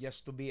 Amen. Yes.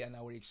 Just to be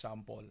our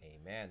example.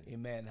 Amen.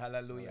 Amen.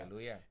 Hallelujah.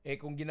 Hallelujah.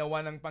 Kung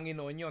ginawa ng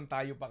Panginoon yun,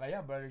 tayo pa kaya,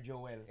 Brother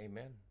Joel?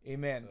 Amen.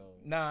 Amen. So,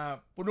 na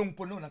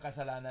punong-puno ng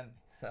kasalanan.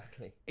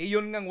 Exactly.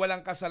 Yun ngang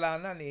walang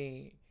kasalanan,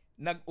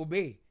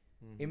 nag-obey.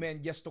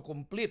 Amen. Just to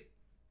complete,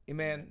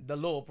 amen, the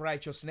law of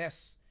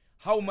righteousness.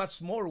 How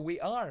much more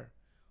we are.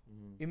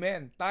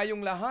 Amen.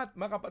 Tayong lahat,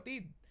 mga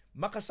kapatid,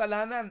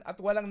 makasalanan at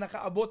walang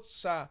nakaabot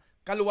sa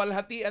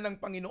kaluwalhatian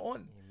ng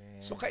Panginoon. Amen.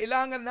 So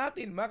kailangan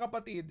natin, mga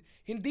kapatid,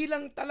 hindi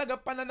lang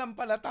talaga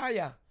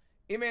pananampalataya.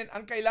 Amen.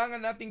 Ang kailangan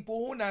nating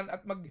puhunan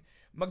at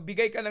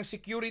magbigay ka ng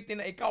security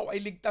na ikaw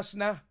ay ligtas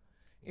na.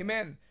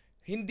 Amen.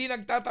 hindi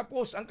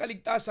nagtatapos ang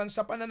kaligtasan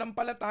sa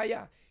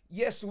pananampalataya.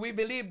 Yes, we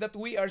believe that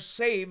we are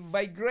saved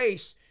by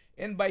grace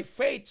and by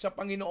faith sa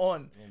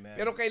Panginoon. Amen.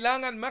 Pero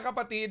kailangan, mga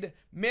kapatid,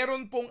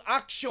 meron pong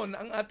action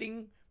ang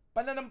ating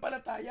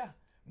pananampalataya.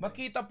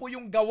 Makita po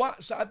yung gawa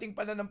sa ating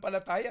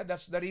pananampalataya.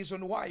 That's the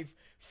reason why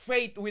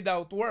faith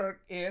without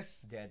work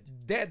is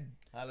dead.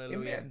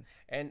 Hallelujah.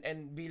 Amen.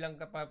 And bilang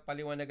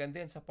paliwanagan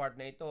din sa part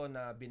na ito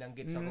na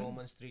binanggit sa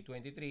Romans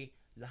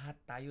 3:23, lahat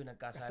tayo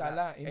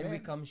nagkasala. And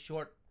we come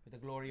short with the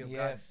glory of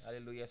God.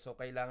 Hallelujah. So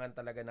kailangan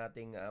talaga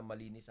nating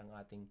malinis ang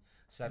ating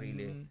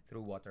sarili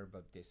through water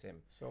baptism.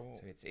 So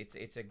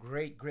it's a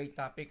great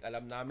topic.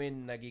 Alam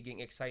namin nagiging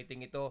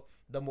exciting ito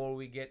the more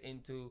we get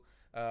into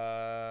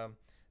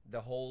the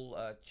whole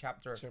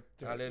chapter.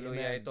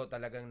 Hallelujah. Ito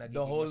talagang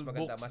nagiging mas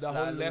maganda. Mas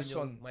lalo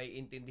yung may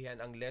intindihan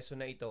ang lesson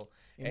na ito.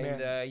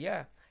 Amen.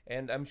 And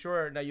and I'm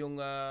sure na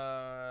yung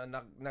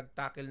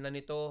nagtackle na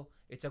nito,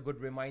 it's a good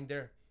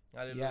reminder.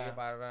 Hallelujah.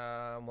 Para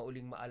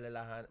mauling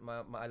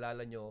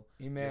maalala nyo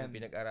yung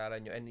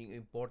pinag-aralan nyo and yung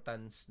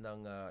importance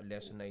ng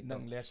lesson na ito.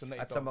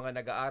 At sa mga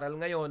nag-aaral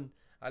ngayon,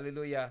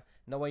 hallelujah,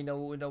 naway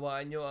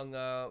nauunawaan nyo ang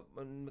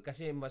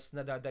kasi mas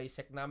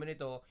nadadissect namin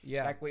ito.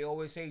 Like we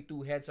always say,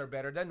 2 heads are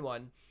better than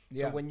 1.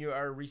 So when you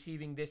are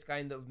receiving this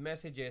kind of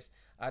messages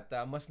at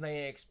mas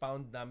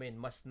na-expound namin,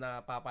 mas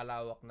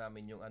napapalawak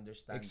namin yung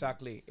understanding.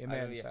 Exactly.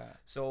 Amen.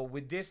 So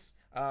with this,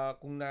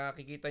 kung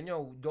nakikita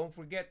nyo, don't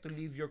forget to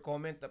leave your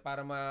comment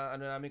para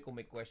maano namin kung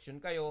may question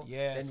kayo.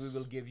 Then we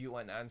will give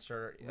you an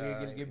answer. We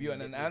will give you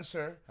an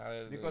answer.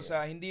 Because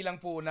hindi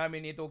lang po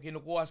namin ito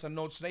kinukuha sa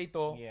notes na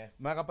ito.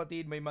 Mga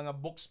kapatid, may mga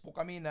books po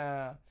kami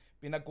na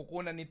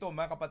pinagkukunan nito,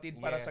 mga kapatid,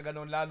 para sa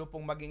ganun lalo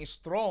pong maging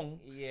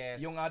strong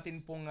yung atin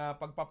pong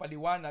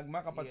pagpapaliwanag,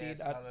 mga kapatid.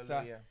 At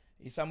sa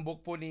isang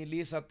book po ni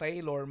Lisa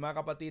Taylor, mga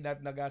kapatid, at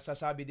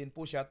nagsasabi din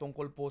po siya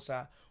tungkol po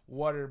sa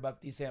water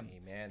baptism.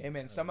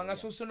 Amen. Sa mga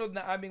susunod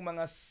na aming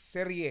mga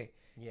serye,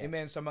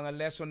 amen, sa mga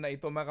lesson na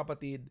ito, mga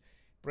kapatid,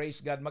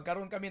 praise God,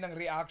 magkaroon kami ng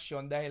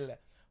reaction dahil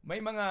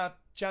may mga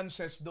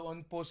chances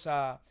doon po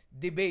sa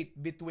debate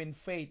between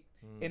faith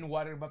and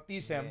water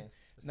baptism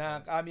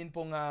na amin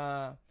pong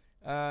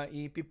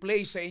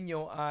ipi-play sa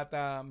inyo at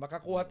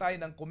makakuha tayo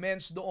ng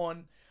comments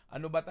doon.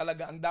 Ano ba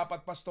talaga ang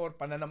dapat, pastor?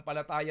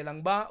 Pananampalataya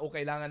lang ba o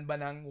kailangan ba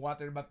ng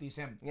water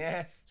baptism?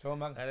 So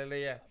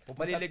hallelujah.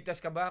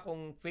 Maliligtas ka ba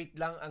kung faith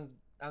lang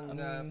ang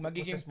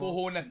magiging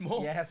puhunan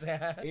mo?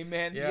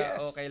 Amen.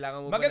 O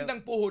kailangan mo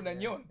magandang puhunan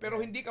 'yon, pero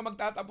hindi ka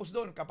magtatapos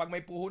doon. Kapag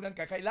may puhunan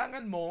ka,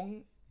 kailangan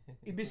mong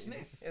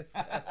i-business.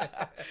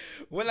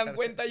 Walang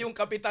kwenta yung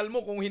kapital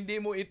mo kung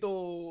hindi mo ito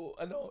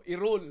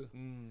i-rule.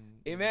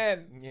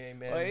 Amen.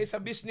 Okay, sa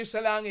business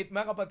sa langit,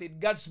 mga kapatid,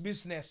 God's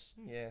business.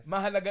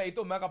 Mahalaga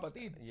ito, mga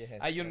kapatid.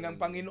 Ayun ng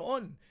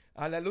Panginoon.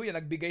 Hallelujah.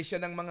 Nagbigay siya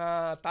ng mga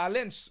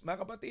talents,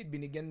 mga kapatid.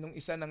 Binigyan ng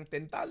isa ng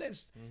 10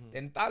 talents.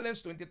 10 talents,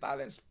 20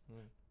 talents.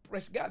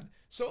 Praise God.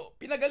 So,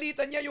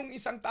 pinagalitan niya yung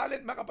isang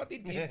talent, mga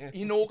kapatid.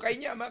 Hinukay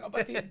niya, mga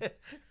kapatid.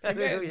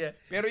 Amen.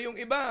 Pero yung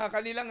iba,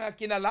 kanilang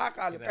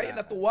kinalakal. Kaya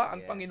natuwa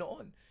ang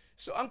Panginoon.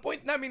 So, ang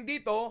point namin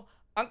dito,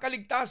 ang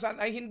kaligtasan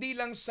ay hindi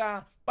lang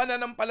sa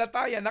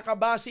pananampalataya,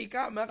 nakabase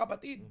ka, mga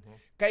kapatid.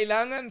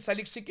 Kailangan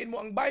saliksikin mo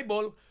ang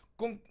Bible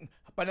kung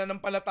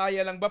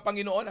pananampalataya lang ba,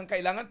 Panginoon, ang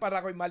kailangan para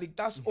ako'y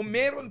maligtas o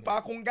meron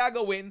pa akong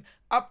gagawin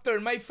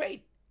after my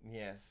faith.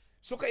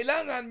 So,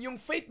 kailangan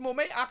yung faith mo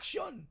may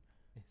action.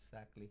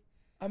 Exactly.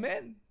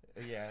 Amen.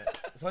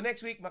 So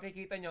next week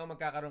makikita nyo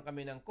magkakaroon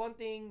kami ng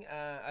konting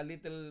a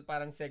little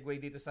parang segue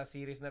dito sa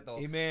series na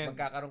to.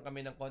 Magkakaroon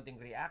kami ng konting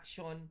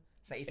reaction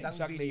sa isang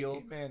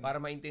video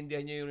para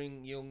maintindihan nyo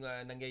yung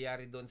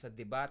nangyayari doon sa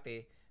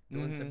debate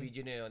doon sa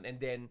video na yon. And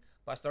then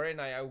Pastor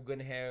and I are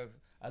gonna have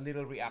a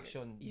little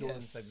reaction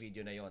doon sa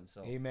video na yon.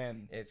 So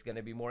it's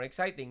gonna be more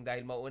exciting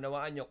dahil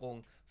maunawaan nyo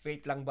kung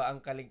faith lang ba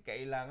ang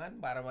kailangan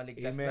para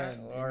maligtas na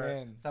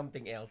or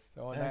something else.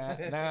 So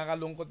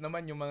nakakalungkot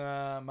naman yung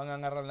mga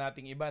ngaral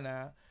nating iba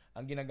na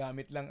ang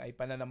ginagamit lang ay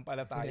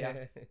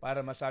pananampalataya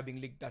para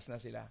masabing ligtas na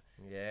sila.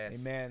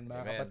 Amen.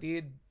 Mga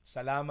kapatid,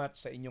 salamat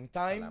sa inyong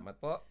time. Salamat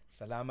po.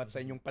 Salamat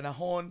sa inyong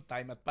panahon.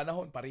 Time at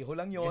panahon, pareho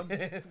lang yon.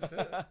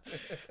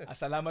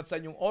 Salamat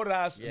sa inyong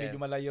oras. Medyo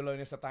malayo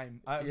lang sa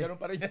time. Ganoon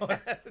pa rin yun.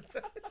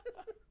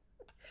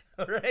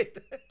 Alright.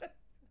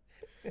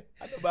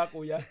 Ano ba,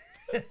 kuya?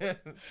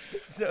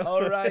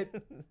 Alright.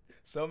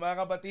 So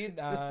mga kapatid,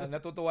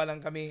 natutuwa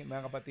lang kami,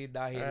 mga kapatid,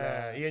 dahil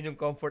iyan yung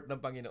comfort ng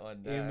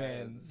Panginoon.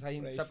 Amen. Sa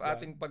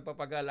ating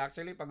pagpapagal.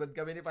 Actually, pagod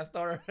kami ni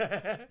Pastor.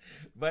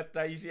 But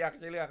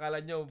actually,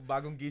 akala nyo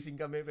bagong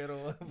gising kami,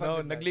 pero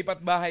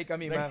naglipat bahay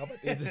kami, mga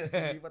kapatid.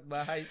 Naglipat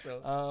bahay.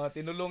 So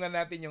tinulungan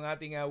natin yung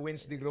ating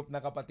Wednesday group na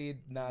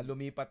kapatid na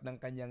lumipat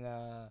ng kanyang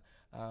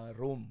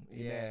room.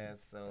 Amen.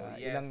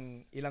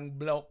 Ilang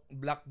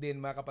block din,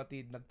 mga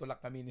kapatid, nagtulak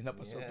kami ni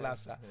Pastor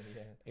Plaza.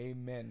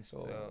 Amen.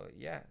 So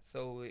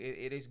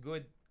it is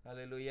good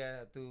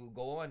Hallelujah, to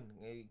go on.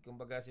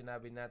 Kumbaga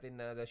sinabi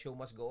natin na the show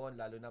must go on,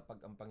 lalo na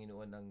pag ang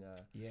Panginoon ang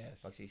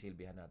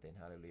pagsisilbihan natin.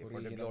 Hallelujah. For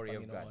the glory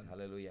of God.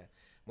 Hallelujah.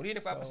 Muli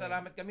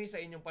nagpapasalamat kami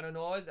sa inyong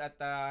panonood at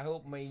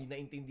hope may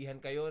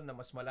naintindihan kayo na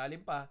mas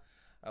malalim pa.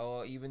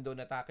 O even though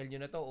natakil nyo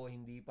na to o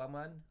hindi pa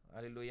man,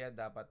 hallelujah,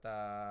 dapat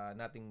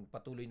nating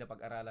patuloy na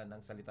pag-aralan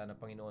ang salita ng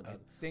Panginoon. I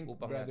think,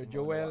 Brother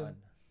Joel,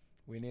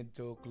 we need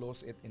to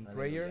close it in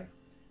prayer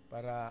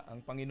para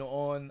ang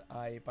Panginoon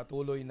ay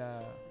patuloy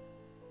na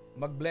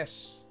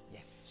mag-bless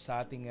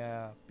sa ating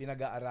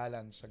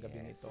pinag-aaralan sa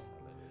gabing ito.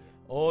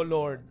 Oh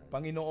Lord,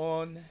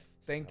 Panginoon,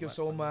 thank you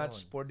so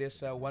much for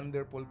this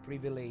wonderful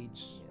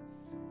privilege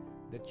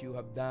that you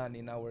have done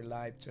in our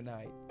life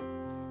tonight.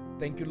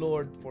 Thank you,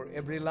 Lord, for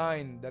every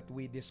line that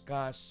we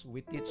discuss,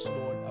 we teach,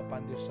 Lord,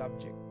 upon this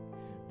subject.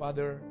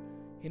 Father,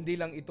 hindi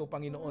lang ito,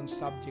 Panginoon,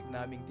 subject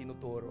naming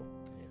tinuturo.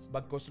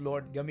 Bagkus,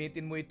 Lord,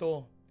 gamitin mo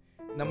ito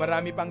na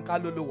marami pang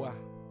kaluluwa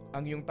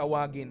ang iyong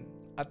tawagin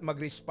at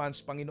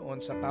mag-response,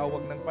 Panginoon, sa tawag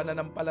ng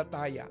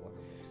pananampalataya,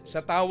 sa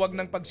tawag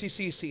ng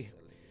pagsisisi,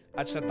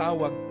 at sa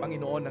tawag,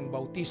 Panginoon, ng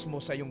bautismo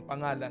sa iyong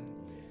pangalan,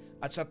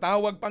 at sa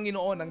tawag,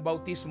 Panginoon, ng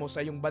bautismo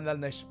sa iyong banal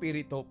na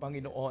Espiritu,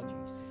 Panginoon.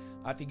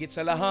 At higit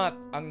sa lahat,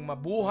 ang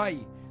mabuhay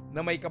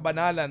na may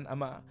kabanalan,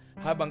 Ama,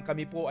 habang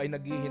kami po ay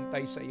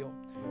naghihintay sa iyo.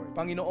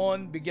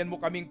 Panginoon, bigyan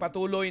mo kaming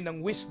patuloy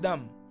ng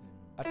wisdom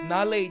at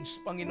knowledge,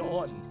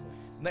 Panginoon,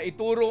 na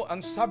ituro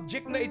ang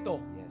subject na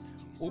ito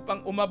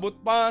upang umabot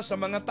pa sa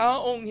mga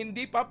taong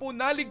hindi pa po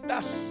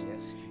naligtas,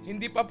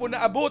 hindi pa po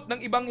naabot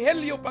ng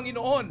Ebanghelyo,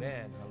 Panginoon.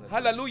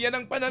 Hallelujah,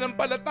 ng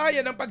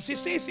pananampalataya, ng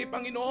pagsisisi,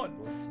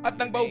 Panginoon, at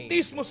ng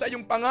bautismo sa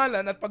iyong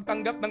pangalan at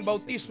pagtanggap ng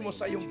bautismo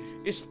sa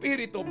iyong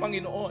Espiritu,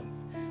 Panginoon.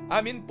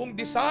 Amin pong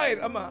desire,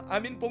 Ama,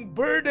 amin pong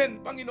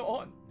burden,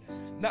 Panginoon,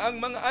 na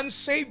ang mga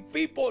unsaved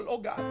people, O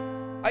God,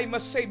 ay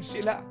masave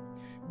sila.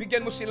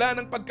 Bigyan mo sila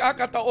ng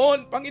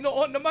pagkakataon,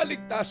 Panginoon, na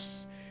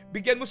maligtas.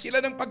 Bigyan mo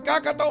sila ng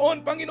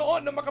pagkakataon,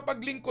 Panginoon, na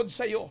makapaglingkod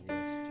sa iyo.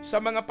 Sa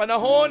mga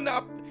panahon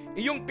na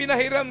iyong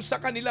pinahiram sa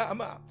kanila,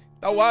 Ama,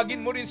 tawagin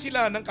mo rin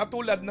sila ng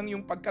katulad ng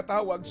iyong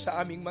pagkatawag sa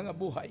aming mga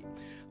buhay.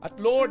 At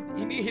Lord,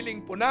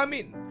 hinihiling po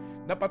namin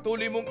na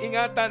patuloy mong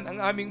ingatan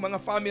ang aming mga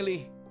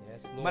family.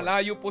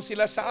 Malayo po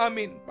sila sa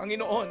amin,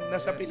 Panginoon.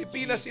 Nasa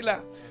Pilipinas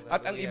sila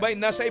at ang iba'y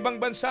nasa ibang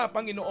bansa,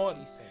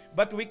 Panginoon.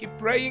 But we keep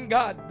praying,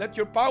 God, that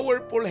your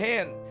powerful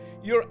hand,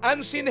 your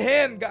unseen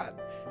hand, God,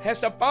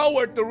 has a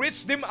power to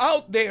reach them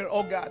out there,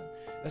 oh God.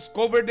 Let's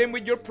cover them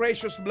with your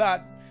precious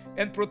blood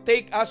and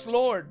protect us,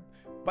 Lord,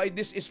 by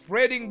this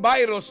spreading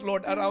virus,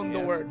 Lord, around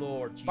the world.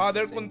 Lord, Jesus,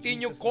 Father,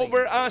 continue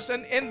cover us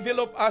and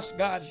envelope us,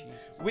 God,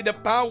 with the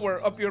power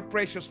of your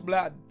precious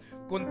blood.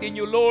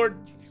 Continue, Lord,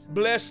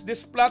 bless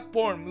this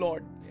platform,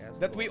 Lord,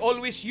 that we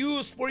always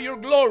use for your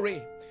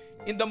glory.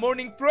 In the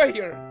morning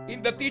prayer,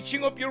 in the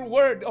teaching of your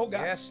word, oh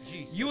God,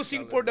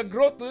 using for the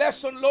growth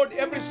lesson, Lord,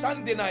 every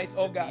Sunday night,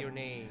 oh God.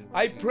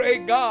 I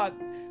pray, God,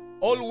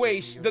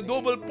 always the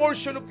double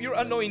portion of your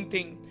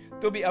anointing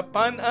to be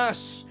upon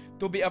us,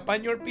 to be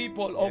upon your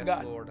people, oh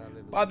God.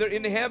 Father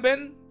in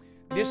heaven,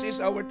 this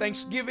is our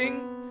thanksgiving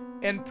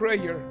and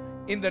prayer.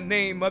 In the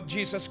name of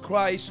Jesus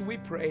Christ,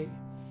 we pray.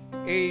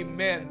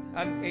 Amen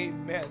and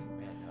amen.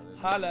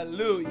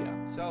 Hallelujah.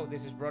 So,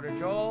 this is Brother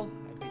Joel.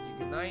 I bid you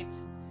good night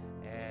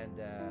and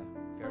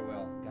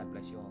farewell. God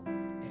bless you all.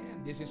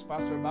 And this is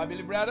Pastor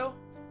Bobby Librado.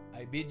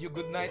 I bid you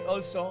good night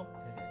also,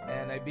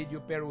 and I bid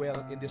you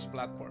farewell in this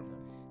platform.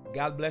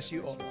 God bless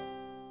you all.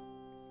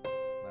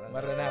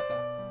 Maranatha.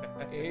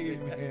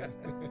 Amen.